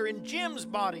 Cancer in Jim's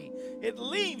body. It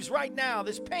leaves right now.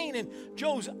 This pain in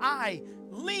Joe's eye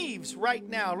leaves right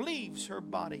now. Leaves her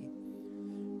body.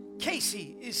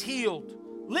 Casey is healed.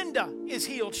 Linda is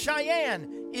healed.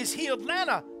 Cheyenne is healed.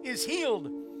 Lana is healed.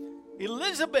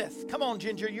 Elizabeth, come on,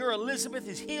 Ginger, your Elizabeth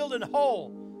is healed and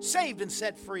whole, saved and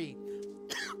set free.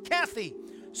 Kathy,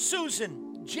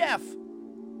 Susan, Jeff,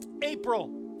 April,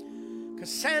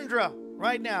 Cassandra,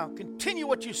 right now, continue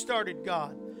what you started,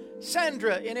 God.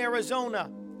 Sandra in Arizona,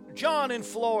 John in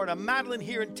Florida, Madeline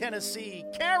here in Tennessee.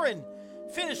 Karen,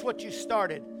 finish what you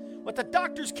started. What the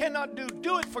doctors cannot do,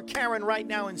 do it for Karen right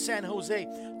now in San Jose.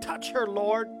 Touch her,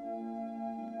 Lord.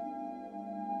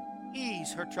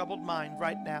 Ease her troubled mind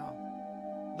right now.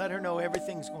 Let her know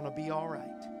everything's going to be all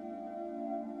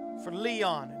right. For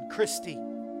Leon and Christy.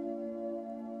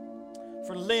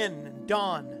 For Lynn and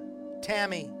Dawn,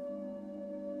 Tammy.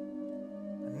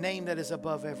 A name that is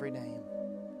above every name.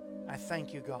 I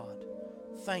thank you, God.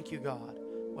 Thank you, God.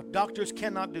 What doctors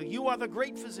cannot do, you are the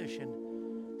great physician.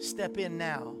 Step in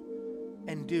now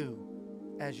and do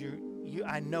as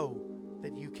I know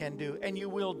that you can do, and you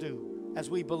will do, as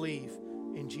we believe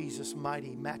in Jesus'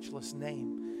 mighty, matchless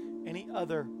name. Any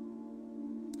other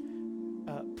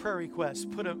prayer requests,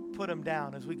 put them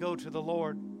down as we go to the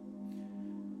Lord.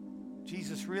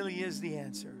 Jesus really is the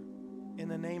answer. In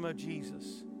the name of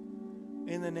Jesus.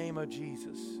 In the name of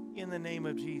Jesus. In the name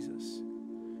of Jesus.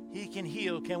 He can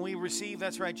heal. Can we receive?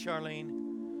 That's right,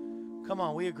 Charlene. Come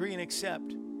on, we agree and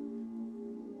accept.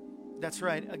 That's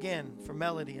right, again, for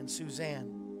Melody and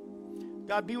Suzanne.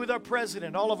 God, be with our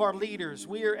president, all of our leaders.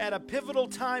 We are at a pivotal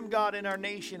time, God, in our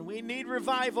nation. We need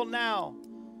revival now.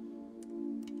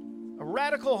 A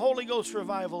radical Holy Ghost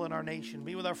revival in our nation.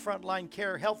 Be with our frontline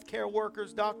care, health care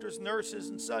workers, doctors, nurses,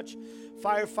 and such,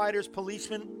 firefighters,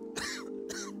 policemen.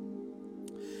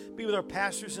 Be with our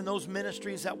pastors and those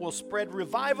ministries that will spread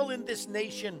revival in this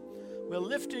nation. We're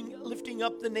lifting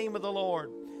up the name of the Lord.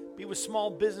 Be with small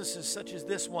businesses such as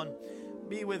this one.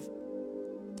 Be with,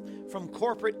 from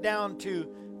corporate down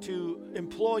to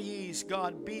employees,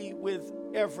 God. Be with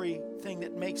everything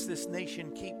that makes this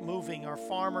nation keep moving. Our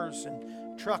farmers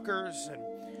and truckers and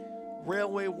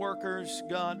railway workers,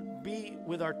 God. Be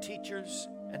with our teachers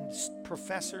and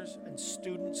professors and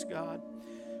students, God.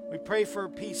 We pray for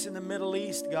peace in the Middle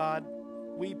East, God.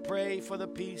 We pray for the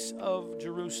peace of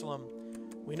Jerusalem.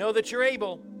 We know that you're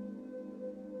able.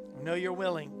 We know you're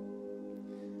willing.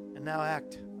 And now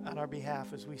act on our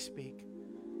behalf as we speak.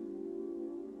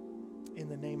 In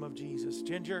the name of Jesus.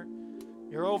 Ginger,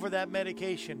 you're over that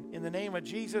medication. In the name of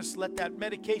Jesus, let that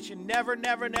medication never,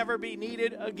 never, never be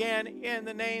needed again in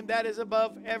the name that is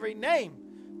above every name.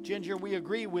 Ginger, we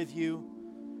agree with you.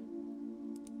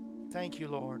 Thank you,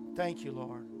 Lord. Thank you,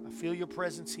 Lord. I feel your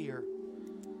presence here.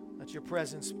 Let your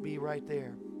presence be right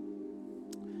there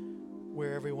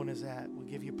where everyone is at. We'll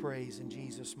give you praise in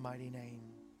Jesus' mighty name.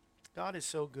 God is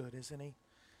so good, isn't he?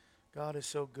 God is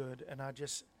so good. And I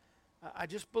just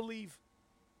believe,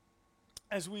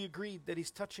 as we agreed, that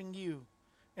he's touching you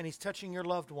and he's touching your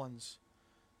loved ones.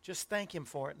 Just thank him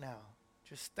for it now.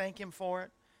 Just thank him for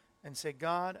it and say,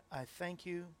 God, I thank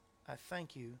you. I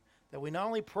thank you that we not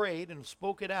only prayed and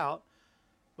spoke it out,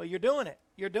 but you're doing it.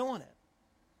 You're doing it.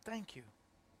 Thank you.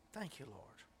 Thank you,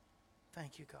 Lord.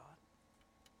 Thank you, God.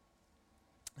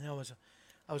 You know,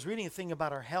 I was reading a thing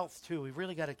about our health, too. We've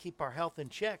really got to keep our health in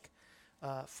check.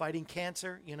 Fighting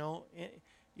cancer, you know,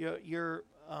 you're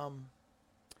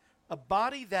a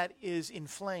body that is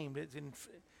inflamed,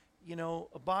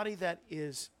 a body that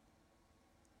is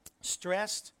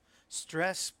stressed.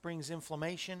 Stress brings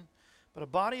inflammation, but a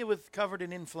body covered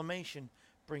in inflammation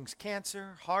brings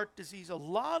cancer, heart disease, a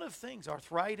lot of things,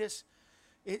 arthritis.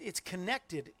 It's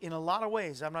connected in a lot of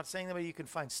ways. I'm not saying that you can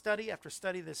find study after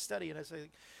study this study, and I say,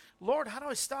 Lord, how do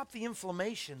I stop the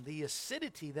inflammation, the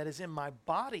acidity that is in my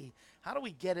body? How do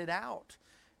we get it out?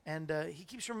 And he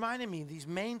keeps reminding me these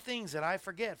main things that I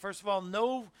forget. First of all,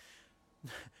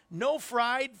 no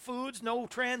fried foods, no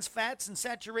trans fats and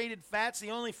saturated fats.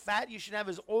 The only fat you should have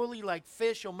is oily like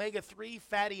fish, omega-3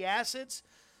 fatty acids.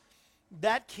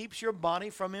 That keeps your body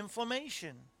from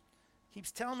inflammation.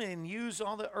 Keeps telling me, and use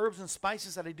all the herbs and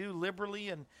spices that I do liberally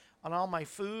and on all my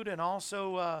food, and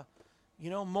also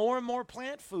more and more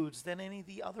plant foods than any of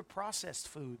the other processed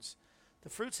foods. The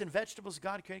fruits and vegetables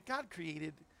God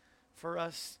created for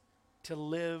us to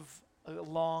live a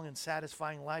long and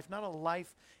satisfying life, not a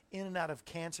life in and out of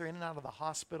cancer, in and out of the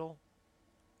hospital.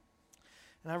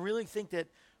 And I really think that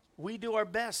we do our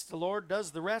best. The Lord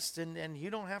does the rest, and you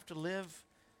don't have to live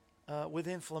with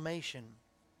inflammation.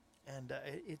 And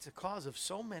it's a cause of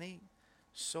so many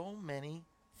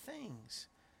things.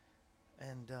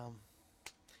 And,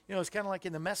 it's kind of like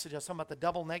in the message, I was talking about the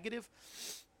double negative.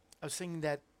 I was saying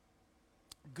that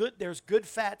there's good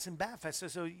fats and bad fats.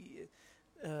 So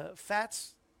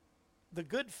fats the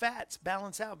good fats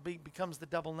balance out, becomes the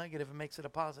double negative and makes it a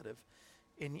positive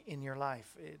in your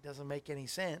life. It doesn't make any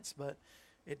sense, but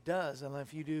it does. And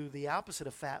if you do the opposite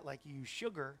of fat, like you use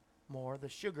sugar more, the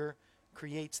sugar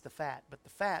creates the fat, but the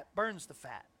fat burns the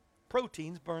fat.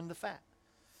 Proteins burn the fat.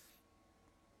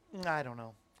 I don't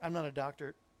know. I'm not a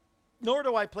doctor, nor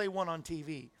do I play one on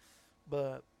TV,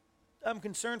 but I'm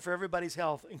concerned for everybody's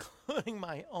health, including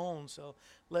my own. So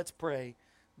let's pray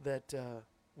that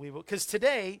we will. Because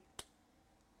today,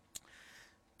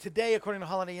 according to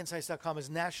HolidayInsights.com, is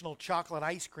National Chocolate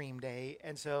Ice Cream Day.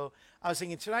 And so I was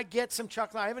thinking, should I get some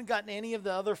chocolate? I haven't gotten any of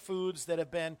the other foods that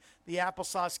have been the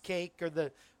applesauce cake or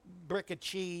the brick of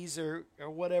cheese or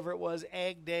whatever it was,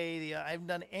 Egg Day. I haven't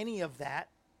done any of that.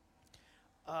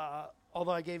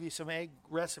 Although I gave you some egg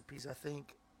recipes, I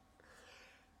think.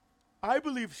 I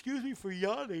believe, excuse me for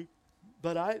yawning,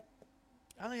 but I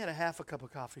only had a half a cup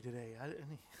of coffee today.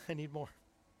 I need more.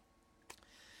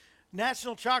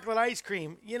 National Chocolate Ice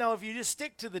Cream. You know, if you just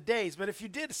stick to the days, but if you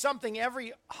did something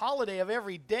every holiday of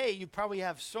every day, you'd probably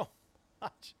have so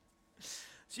much.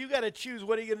 So you got to choose,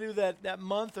 what are you going to do that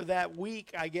month or that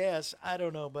week, I guess. I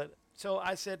don't know, but so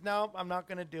I said, no, I'm not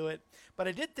going to do it. But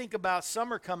I did think about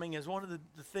summer coming as one of the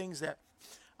things that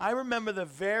I remember the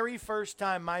very first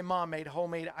time my mom made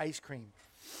homemade ice cream.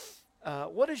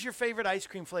 What is your favorite ice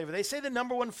cream flavor? They say the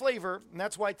number one flavor, and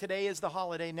that's why today is the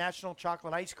holiday, National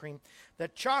Chocolate Ice Cream,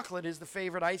 that chocolate is the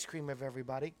favorite ice cream of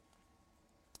everybody.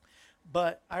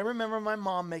 But I remember my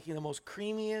mom making the most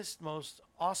creamiest, most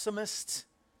awesomest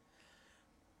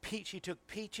peach. She took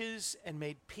peaches and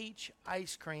made peach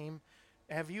ice cream.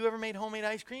 Have you ever made homemade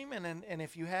ice cream? And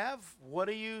if you have, what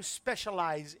do you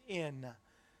specialize in?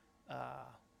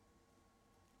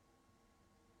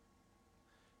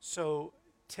 So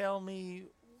tell me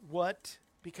what,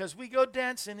 because we go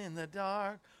dancing in the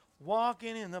dark,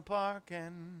 walking in the park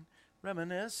and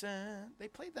reminiscing. They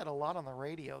played that a lot on the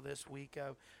radio this week.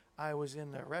 I was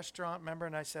in the restaurant, remember,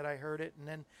 and I said I heard it, and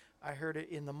then I heard it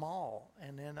in the mall.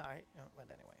 And then but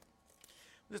anyway,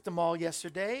 I was at the mall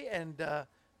yesterday, and I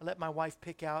let my wife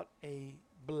pick out a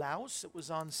blouse that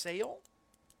was on sale,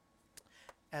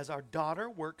 as our daughter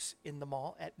works in the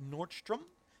mall at Nordstrom.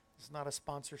 It's not a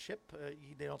sponsorship.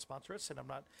 They don't sponsor us, and I'm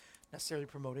not necessarily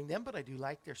promoting them, but I do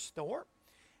like their store.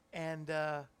 And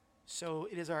so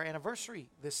it is our anniversary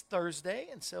this Thursday,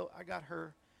 and so I got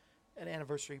her an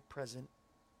anniversary present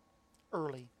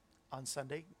early on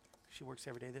Sunday. She works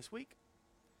every day this week.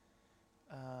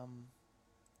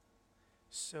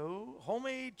 So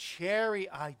homemade cherry.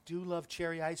 I do love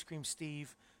cherry ice cream,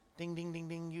 Steve. Ding, ding, ding,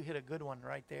 ding. You hit a good one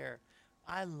right there.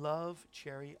 I love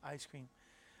cherry ice cream.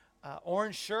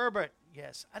 Orange sherbet,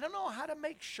 yes. I don't know how to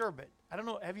make sherbet. I don't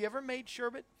know. Have you ever made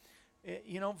sherbet?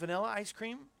 Vanilla ice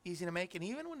cream, easy to make. And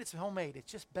even when it's homemade,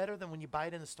 it's just better than when you buy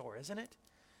it in the store, isn't it?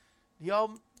 Do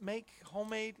y'all make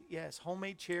homemade? Yes,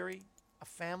 homemade cherry, a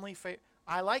family favorite.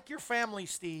 I like your family,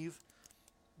 Steve.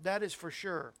 That is for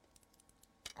sure.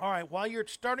 All right, while you're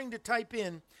starting to type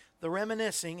in the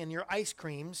reminiscing and your ice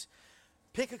creams,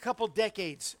 pick a couple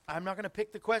decades. I'm not going to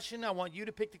pick the question. I want you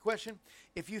to pick the question.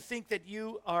 If you think that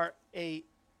you are a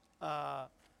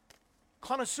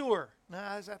connoisseur,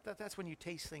 that's when you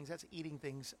taste things. That's eating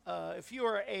things. If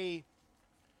you're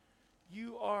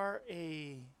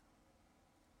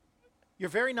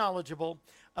very knowledgeable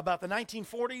about the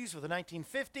 1940s or the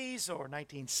 1950s or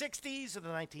 1960s or the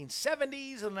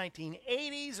 1970s or the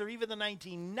 1980s or even the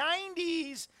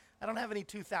 1990s. I don't have any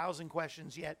 2000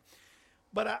 questions yet.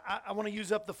 But I want to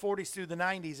use up the 40s through the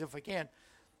 90s if I can.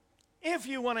 If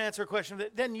you want to answer a question,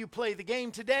 then you play the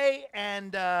game today,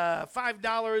 and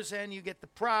 $5, and you get the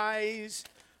prize.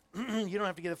 You don't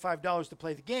have to get the $5 to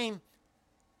play the game.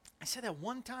 I said that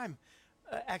one time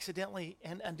accidentally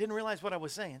and didn't realize what I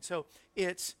was saying. So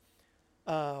it's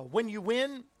when you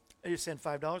win, you send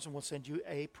 $5, and we'll send you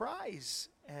a prize.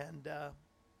 And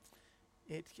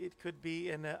It could be,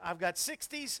 and I've got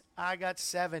 60s, I got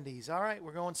 70s. All right,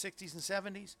 we're going 60s and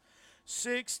 70s.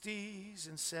 60s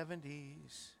and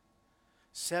 70s.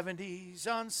 70s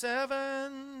on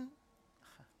 7.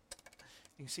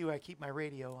 You can see where I keep my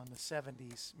radio on the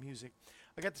 70s music.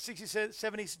 I got the 60s,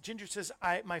 70s. Ginger says,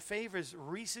 my favorite is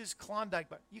Reese's Klondike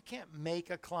Bar. You can't make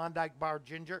a Klondike Bar,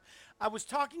 Ginger. I was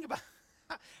talking about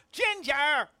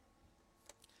Ginger!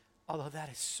 Although that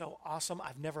is so awesome.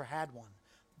 I've never had one.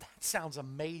 That sounds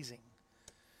amazing.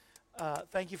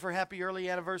 Thank you for happy early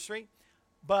anniversary.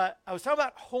 But I was talking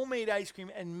about homemade ice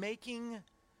cream and making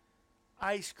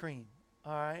ice cream.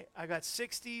 All right. I got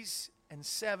 60s and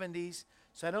 70s,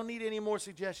 so I don't need any more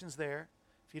suggestions there.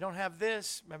 If you don't have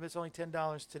this, remember it's only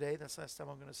 $10 today. That's the last time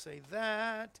I'm going to say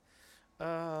that.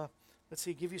 Let's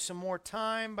see, give you some more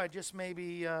time by just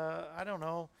maybe, I don't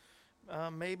know,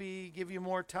 maybe give you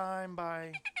more time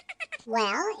by...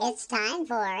 Well, it's time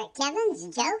for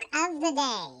Kevin's Joke of the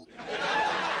Day.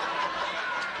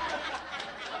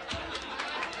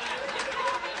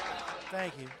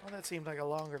 Thank you. Well, that seemed like a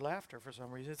longer laughter for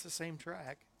some reason. It's the same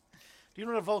track. Do you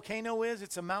know what a volcano is?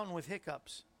 It's a mountain with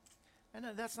hiccups. And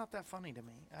that's not that funny to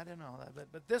me. I don't know.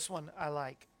 But this one I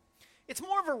like. It's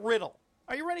more of a riddle.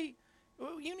 Are you ready?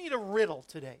 You need a riddle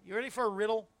today. You ready for a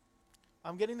riddle?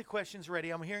 I'm getting the questions ready.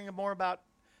 I'm hearing more about...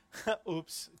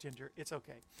 Oops, Ginger. It's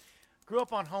okay. Grew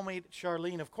up on homemade...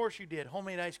 Charlene, of course you did.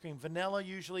 Homemade ice cream. Vanilla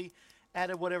usually.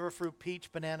 Added whatever fruit.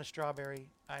 Peach, banana, strawberry.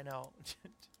 I know.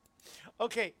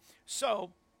 Okay,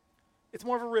 so it's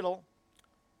more of a riddle.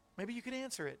 Maybe you could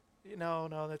answer it. No,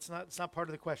 it's not part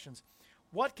of the questions.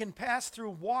 What can pass through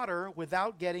water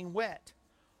without getting wet?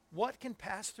 What can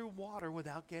pass through water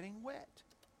without getting wet?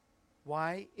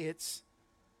 Why, it's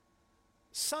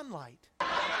sunlight.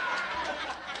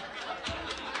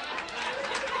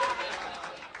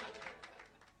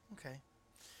 Okay.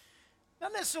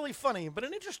 Not necessarily funny, but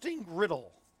an interesting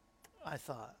riddle, I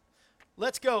thought.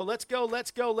 Let's go.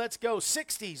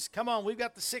 60s. Come on, we've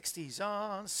got the 60s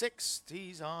on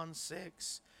 60s on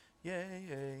 6.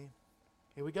 Yay.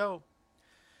 Here we go.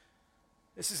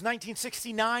 This is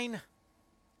 1969.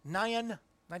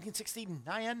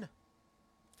 1969.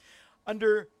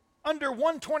 Under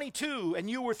 122 and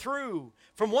you were through.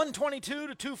 From 122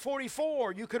 to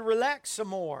 244, you could relax some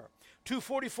more.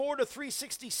 244 to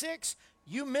 366,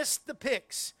 you missed the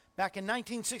picks. Back in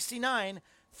 1969,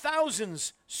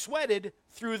 thousands sweated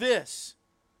through this.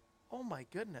 Oh my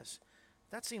goodness.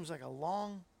 That seems like a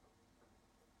long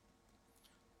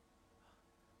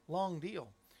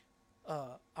deal.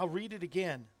 I'll read it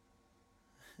again.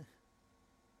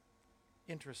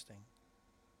 Interesting.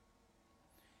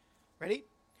 Ready?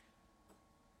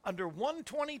 Under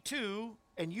 122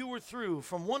 and you were through.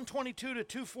 From 122 to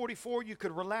 244, you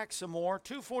could relax some more.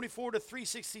 244 to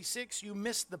 366, you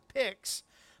missed the picks.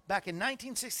 Back in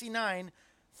 1969,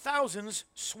 thousands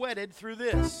sweated through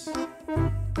this.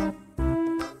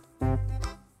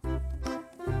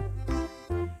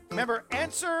 Remember,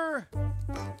 answer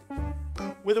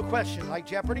with a question, like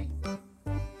Jeopardy.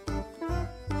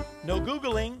 No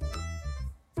Googling.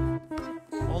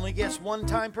 Only guess one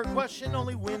time per question,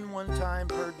 only win one time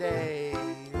per day.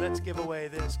 Let's give away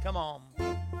this. Come on.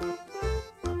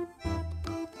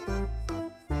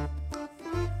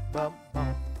 Bum,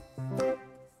 bum.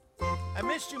 I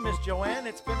missed you, Miss Joanne.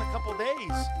 It's been a couple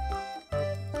days.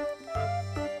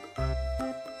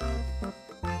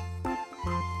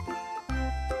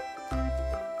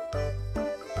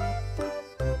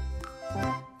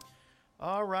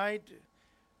 All right.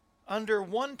 Under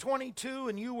 122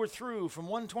 and you were through. From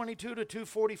 122 to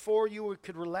 244, you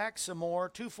could relax some more.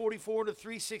 244 to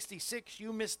 366,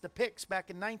 you missed the picks. Back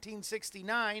in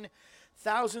 1969,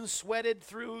 thousands sweated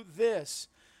through this.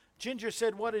 Ginger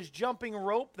said, what is jumping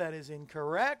rope? That is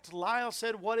incorrect. Lyle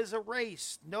said, what is a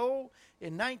race? No,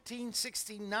 in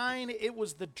 1969, it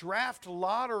was the draft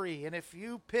lottery. And if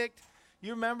you picked,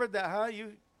 you remembered that, huh?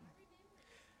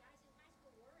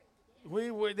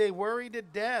 They worried to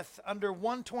death. Under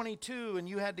 122, and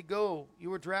you had to go.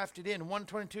 You were drafted in.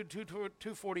 122 to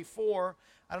 244.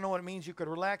 I don't know what it means. You could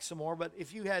relax some more. But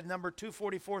if you had number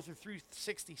 244 through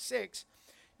 366,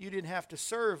 you didn't have to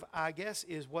serve, I guess,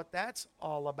 is what that's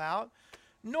all about.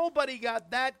 Nobody got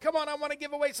that. Come on, I want to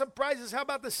give away some prizes. How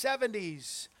about the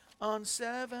 70s? On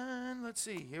 7, let's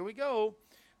see. Here we go.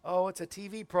 Oh, it's a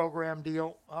TV program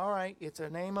deal. All right, it's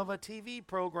a name of a TV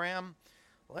program.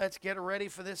 Let's get ready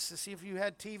for this to see if you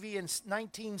had TV in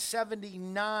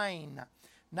 1979.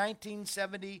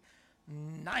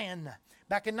 1979.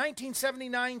 Back in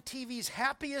 1979, TV's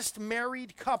happiest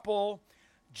married couple.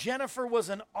 Jennifer was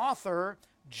an author,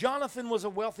 Jonathan was a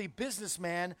wealthy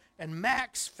businessman, and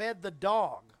Max fed the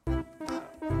dog.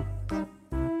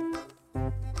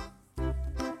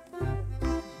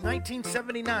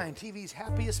 1979, TV's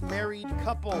happiest married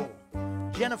couple.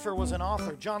 Jennifer was an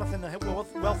author. Jonathan, a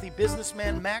wealthy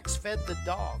businessman. Max fed the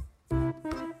dog.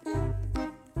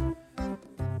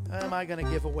 Am I going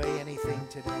to give away anything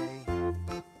today?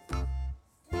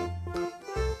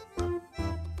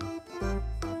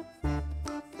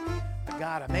 I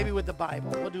got it. Maybe with the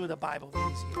Bible. We'll do the Bible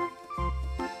easier.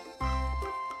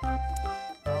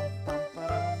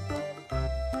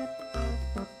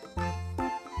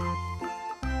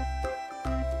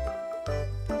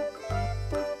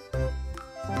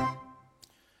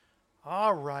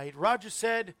 All right. Roger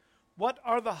said, what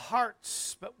are the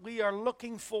hearts? But we are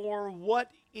looking for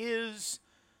what is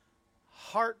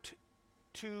heart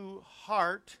to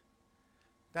heart.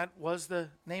 That was the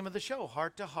name of the show,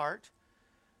 Heart to Heart.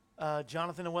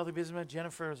 Jonathan, a wealthy businessman.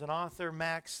 Jennifer is an author.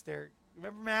 Max,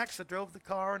 remember Max that drove the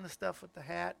car and the stuff with the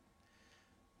hat?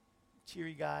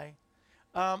 Cheery guy.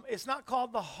 It's not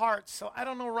called The Heart, so I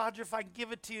don't know, Roger, if I can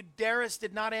give it to you. Darius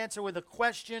did not answer with a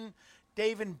question.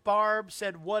 Dave and Barb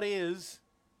said, what is?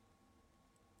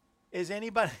 Is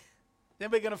anybody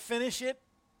going to finish it?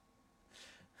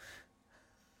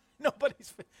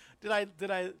 Nobody's. Did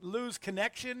I lose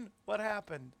connection? What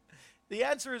happened? The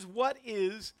answer is, what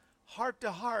is Heart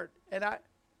to Heart? And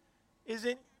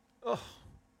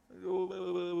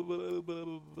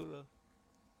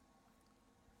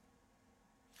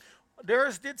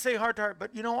Darius did say Heart to Heart,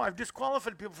 but I've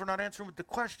disqualified people for not answering with the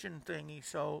question thingy,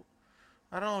 so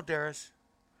I don't know, Darius.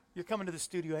 You're coming to the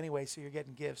studio anyway, so you're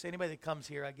getting gifts. Anybody that comes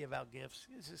here, I give out gifts.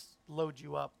 It just loads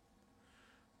you up.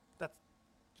 That's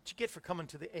what you get for coming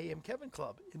to the AM Kevin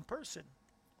Club in person.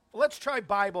 Well, let's try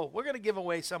Bible. We're going to give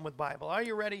away some with Bible. Are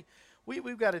you ready?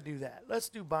 We've got to do that. Let's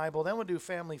do Bible. Then we'll do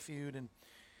Family Feud,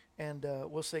 and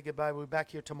we'll say goodbye. We'll be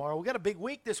back here tomorrow. We've got a big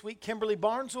week this week. Kimberly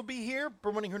Barnes will be here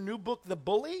promoting her new book, The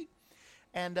Bully.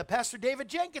 And Pastor David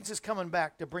Jenkins is coming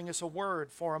back to bring us a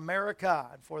word for America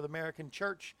and for the American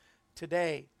church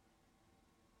today.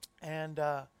 And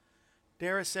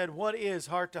Darius said, what is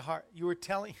Heart to Heart? You were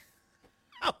telling.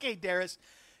 Okay, Darius,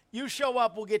 you show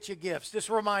up, we'll get you gifts. Just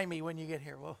remind me when you get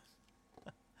here. Well,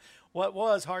 what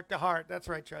was Heart to Heart? That's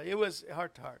right, Charlie. It was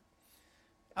Heart to Heart.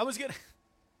 I'll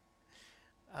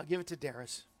give it to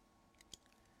Darius.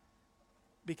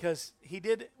 Because he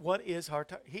did what is Heart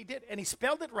to Heart. He did, and he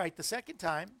spelled it right the second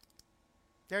time.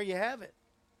 There you have it.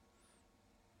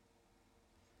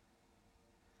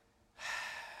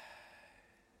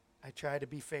 I try to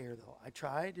be fair, though. I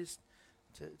try to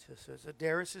so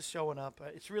Darius is showing up.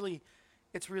 It's really,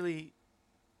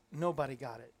 nobody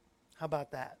got it. How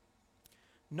about that?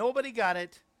 Nobody got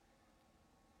it.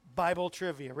 Bible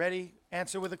trivia. Ready?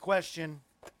 Answer with a question.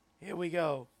 Here we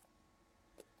go.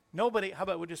 Nobody, how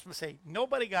about we just say,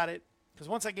 nobody got it. Because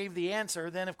once I gave the answer,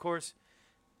 then, of course,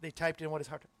 they typed in what is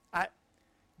Heart to Heart.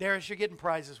 Darius, you're getting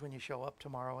prizes when you show up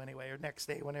tomorrow anyway, or next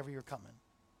day, whenever you're coming.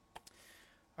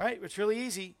 All right, it's really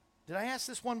easy. Did I ask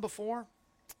this one before?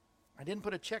 I didn't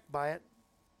put a check by it.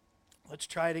 Let's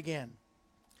try it again.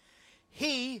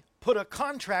 He put a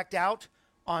contract out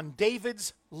on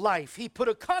David's life. He put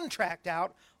a contract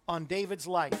out on David's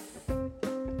life.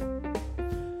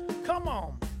 Come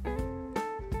on.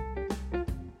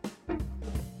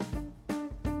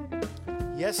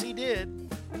 Yes, he did.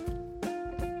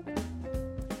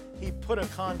 He put a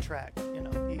contract,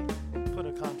 he put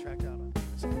a contract out on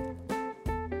David's life.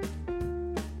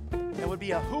 That would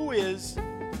be a who is.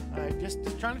 All right, just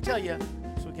trying to tell you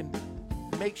so we can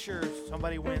make sure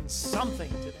somebody wins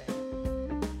something today.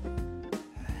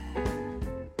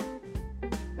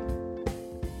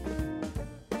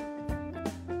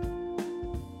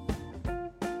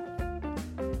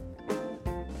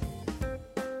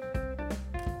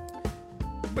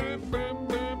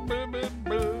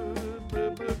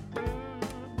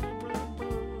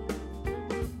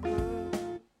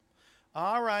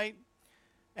 All right.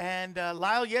 And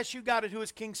Lyle, yes, you got it. Who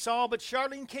was King Saul? But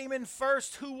Charlene came in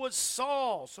first. Who was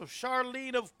Saul? So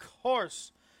Charlene, of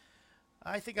course.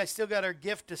 I think I still got her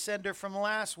gift to send her from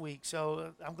last week.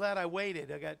 So I'm glad I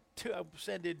waited. I got two. I'll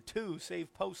send in two.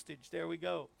 Save postage. There we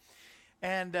go.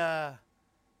 And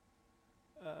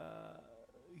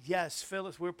yes,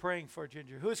 Phyllis, we're praying for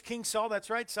Ginger. Who is King Saul? That's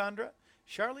right, Sandra.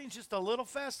 Charlene's just a little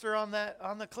faster on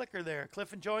the clicker there.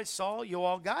 Cliff and Joyce, Saul, you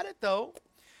all got it though.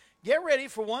 Get ready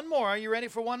for one more. Are you ready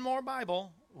for one more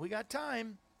Bible? We got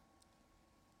time.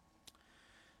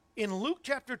 In Luke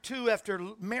chapter 2, after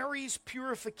Mary's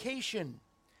purification,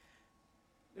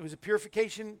 it was a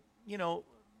purification,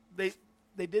 they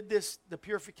did the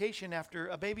purification after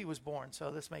a baby was born, so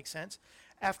this makes sense.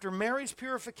 After Mary's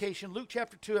purification, Luke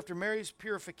chapter 2, after Mary's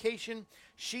purification,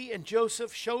 she and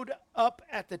Joseph showed up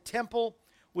at the temple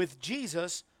with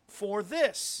Jesus for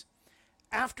this.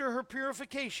 After her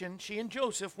purification, she and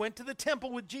Joseph went to the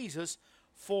temple with Jesus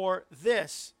for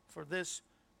this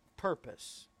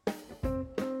purpose.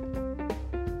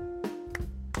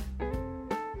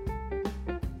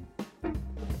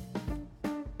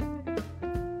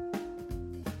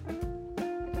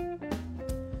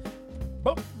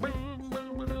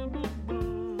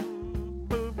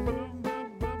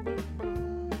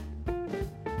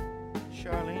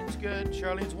 Charlene's good.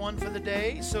 Charlene's won for the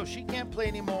day, so she can't play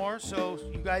anymore. So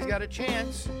you guys got a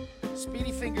chance.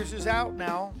 Speedy Fingers is out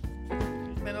now.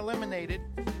 He's been eliminated.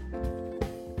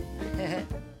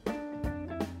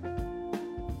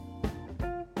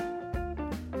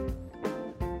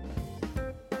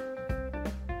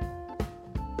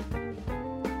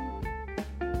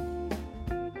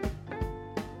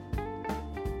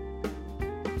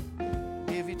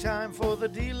 you time for the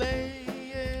delay.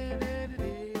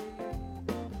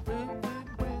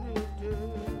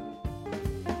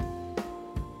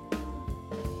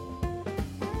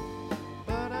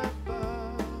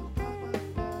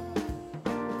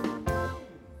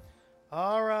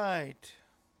 All right.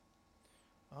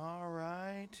 All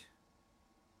right.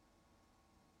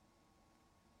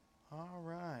 All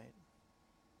right.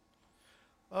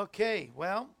 Okay,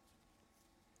 well,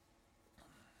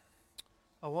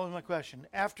 what was my question?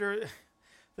 After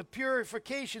the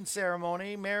purification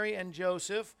ceremony, Mary and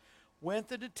Joseph went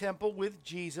to the temple with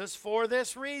Jesus for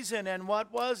this reason. And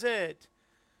what was it?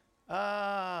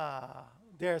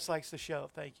 Darius likes the show.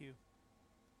 Thank you.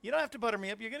 You don't have to butter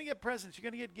me up. You're going to get presents. You're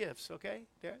going to get gifts, okay?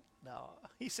 Darius? No,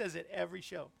 he says it every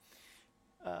show.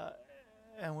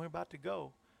 And we're about to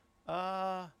go.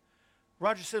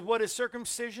 Roger said, what is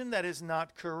circumcision? That is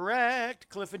not correct.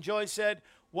 Cliff and Joy said,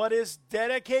 what is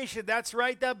dedication? That's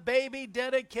right, the baby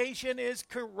dedication is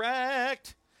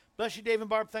correct. Bless you, Dave and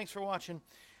Barb. Thanks for watching.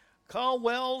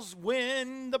 Caldwell's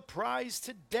win the prize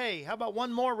today. How about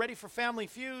one more? Ready for Family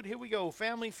Feud? Here we go.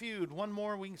 Family Feud. One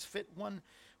more. We can fit one.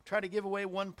 Try to give away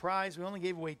one prize. We only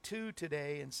gave away 2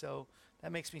 today, and so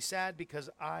that makes me sad because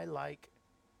I like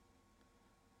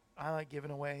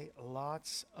giving away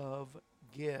lots of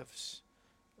gifts.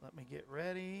 Let me get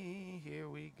ready. Here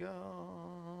we go.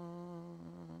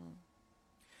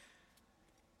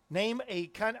 Name a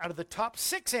kind out of the top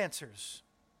 6 answers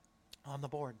on the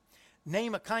board.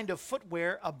 Name a kind of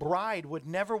footwear a bride would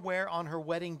never wear on her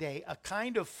wedding day. A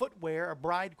kind of footwear a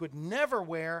bride would never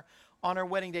wear on her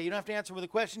wedding day. You don't have to answer with a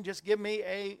question. Just give me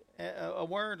a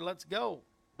word. Let's go.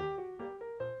 I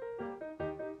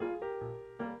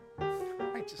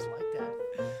just like that.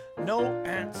 No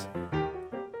answer.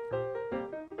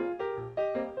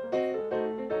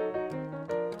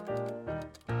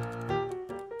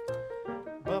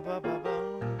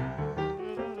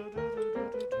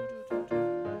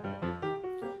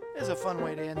 This is a fun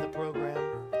way to end the program.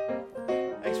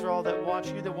 Thanks for all that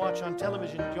watch. You that watch on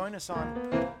television, join us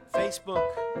on Facebook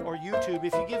or YouTube.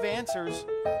 If you give answers,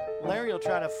 Larry will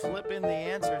try to flip in the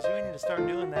answers. We need to start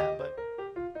doing that, but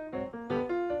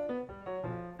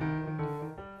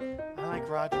I like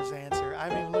Roger's answer. I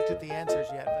haven't even looked at the answers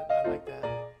yet, but I like that.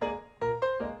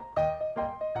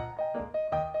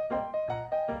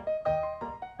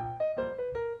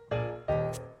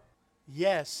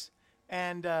 Yes.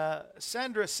 And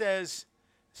Sandra says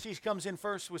she comes in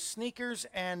first with sneakers,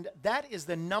 and that is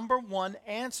the number 1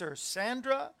 answer.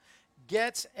 Sandra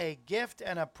gets a gift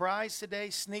and a prize today,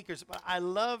 sneakers. I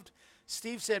loved,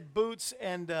 Steve said boots,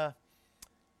 and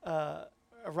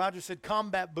Roger said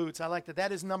combat boots. I like that.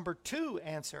 That is number 2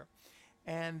 answer.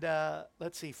 And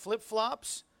let's see,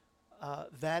 flip-flops,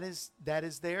 that is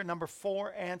there. Number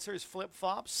 4 answer is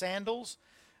flip-flops. Sandals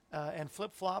and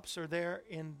flip-flops are there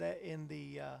in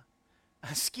the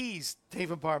skis,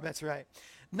 Dave and Barb, that's right.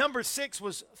 Number 6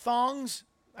 was thongs.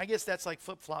 I guess that's like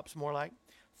flip-flops more like.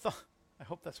 I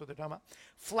hope that's what they're talking about.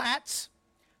 Flats,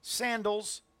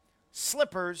 sandals,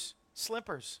 slippers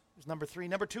was number 3.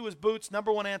 Number 2 was boots.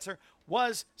 Number 1 answer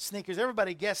was sneakers.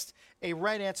 Everybody guessed a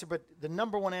right answer, but the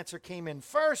number 1 answer came in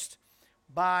first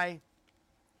by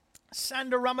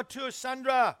Sandra Ramatur.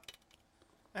 Sandra,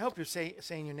 I hope you're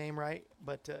saying your name right,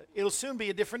 but it'll soon be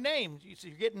a different name.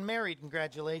 You're getting married.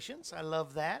 Congratulations. I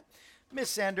love that. Miss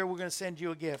Sandra, we're going to send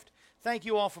you a gift. Thank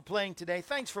you all for playing today.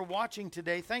 Thanks for watching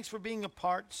today. Thanks for being a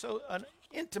part, so an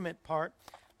intimate part,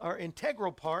 or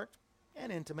integral part,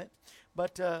 and intimate.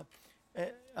 But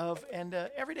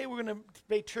every day we're going to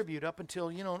pay tribute up until,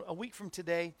 a week from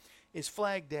today is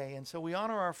Flag Day. And so we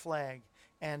honor our flag.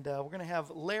 And we're going to have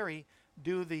Larry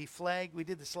do the flag. We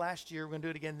did this last year. We're going to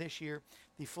do it again this year,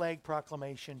 the flag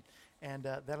proclamation. And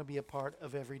that'll be a part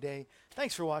of every day.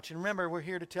 Thanks for watching. Remember, we're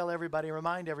here to tell everybody,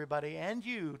 remind everybody, and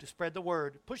you to spread the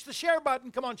word. Push the share button.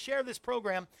 Come on, share this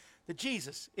program that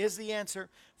Jesus is the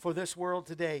answer for this world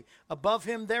today. Above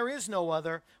him, there is no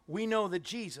other. We know that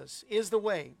Jesus is the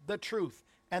way, the truth,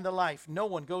 and the life. No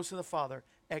one goes to the Father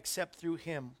except through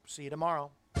him. See you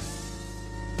tomorrow.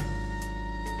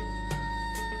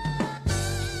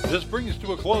 This brings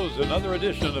to a close another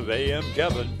edition of AM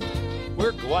Kevin.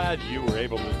 We're glad you were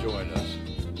able to join us.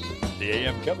 The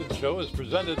AM Kevin Show is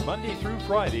presented Monday through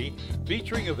Friday,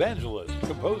 featuring evangelist,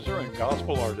 composer, and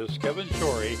gospel artist Kevin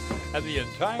Shorey and the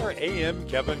entire AM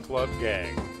Kevin Club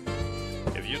gang.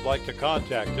 If you'd like to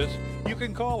contact us, you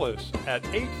can call us at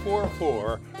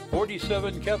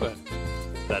 844-47-KEVIN.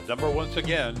 That number once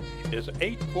again is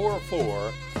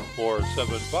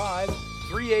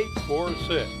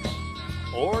 844-475-3846.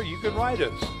 Or you can write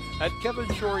us at Kevin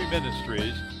Shorey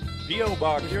Ministries, P.O.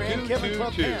 Box With your Aunt Kevin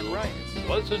Club 222, pen, right.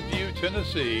 Pleasant View,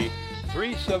 Tennessee,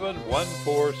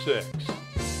 37146.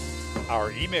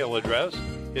 Our email address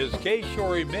is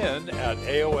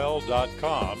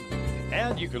kshorymen@aol.com,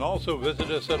 and you can also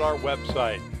visit us at our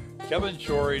website,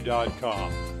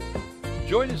 kevinshory.com.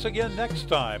 Join us again next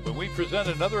time when we present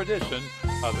another edition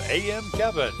of AM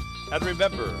Kevin. And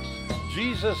remember,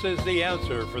 Jesus is the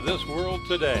answer for this world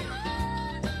today.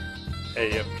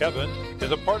 AM Kevin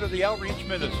is a part of the outreach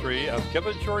ministry of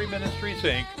Kevin Shorey Ministries,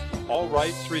 Inc., all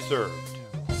rights reserved.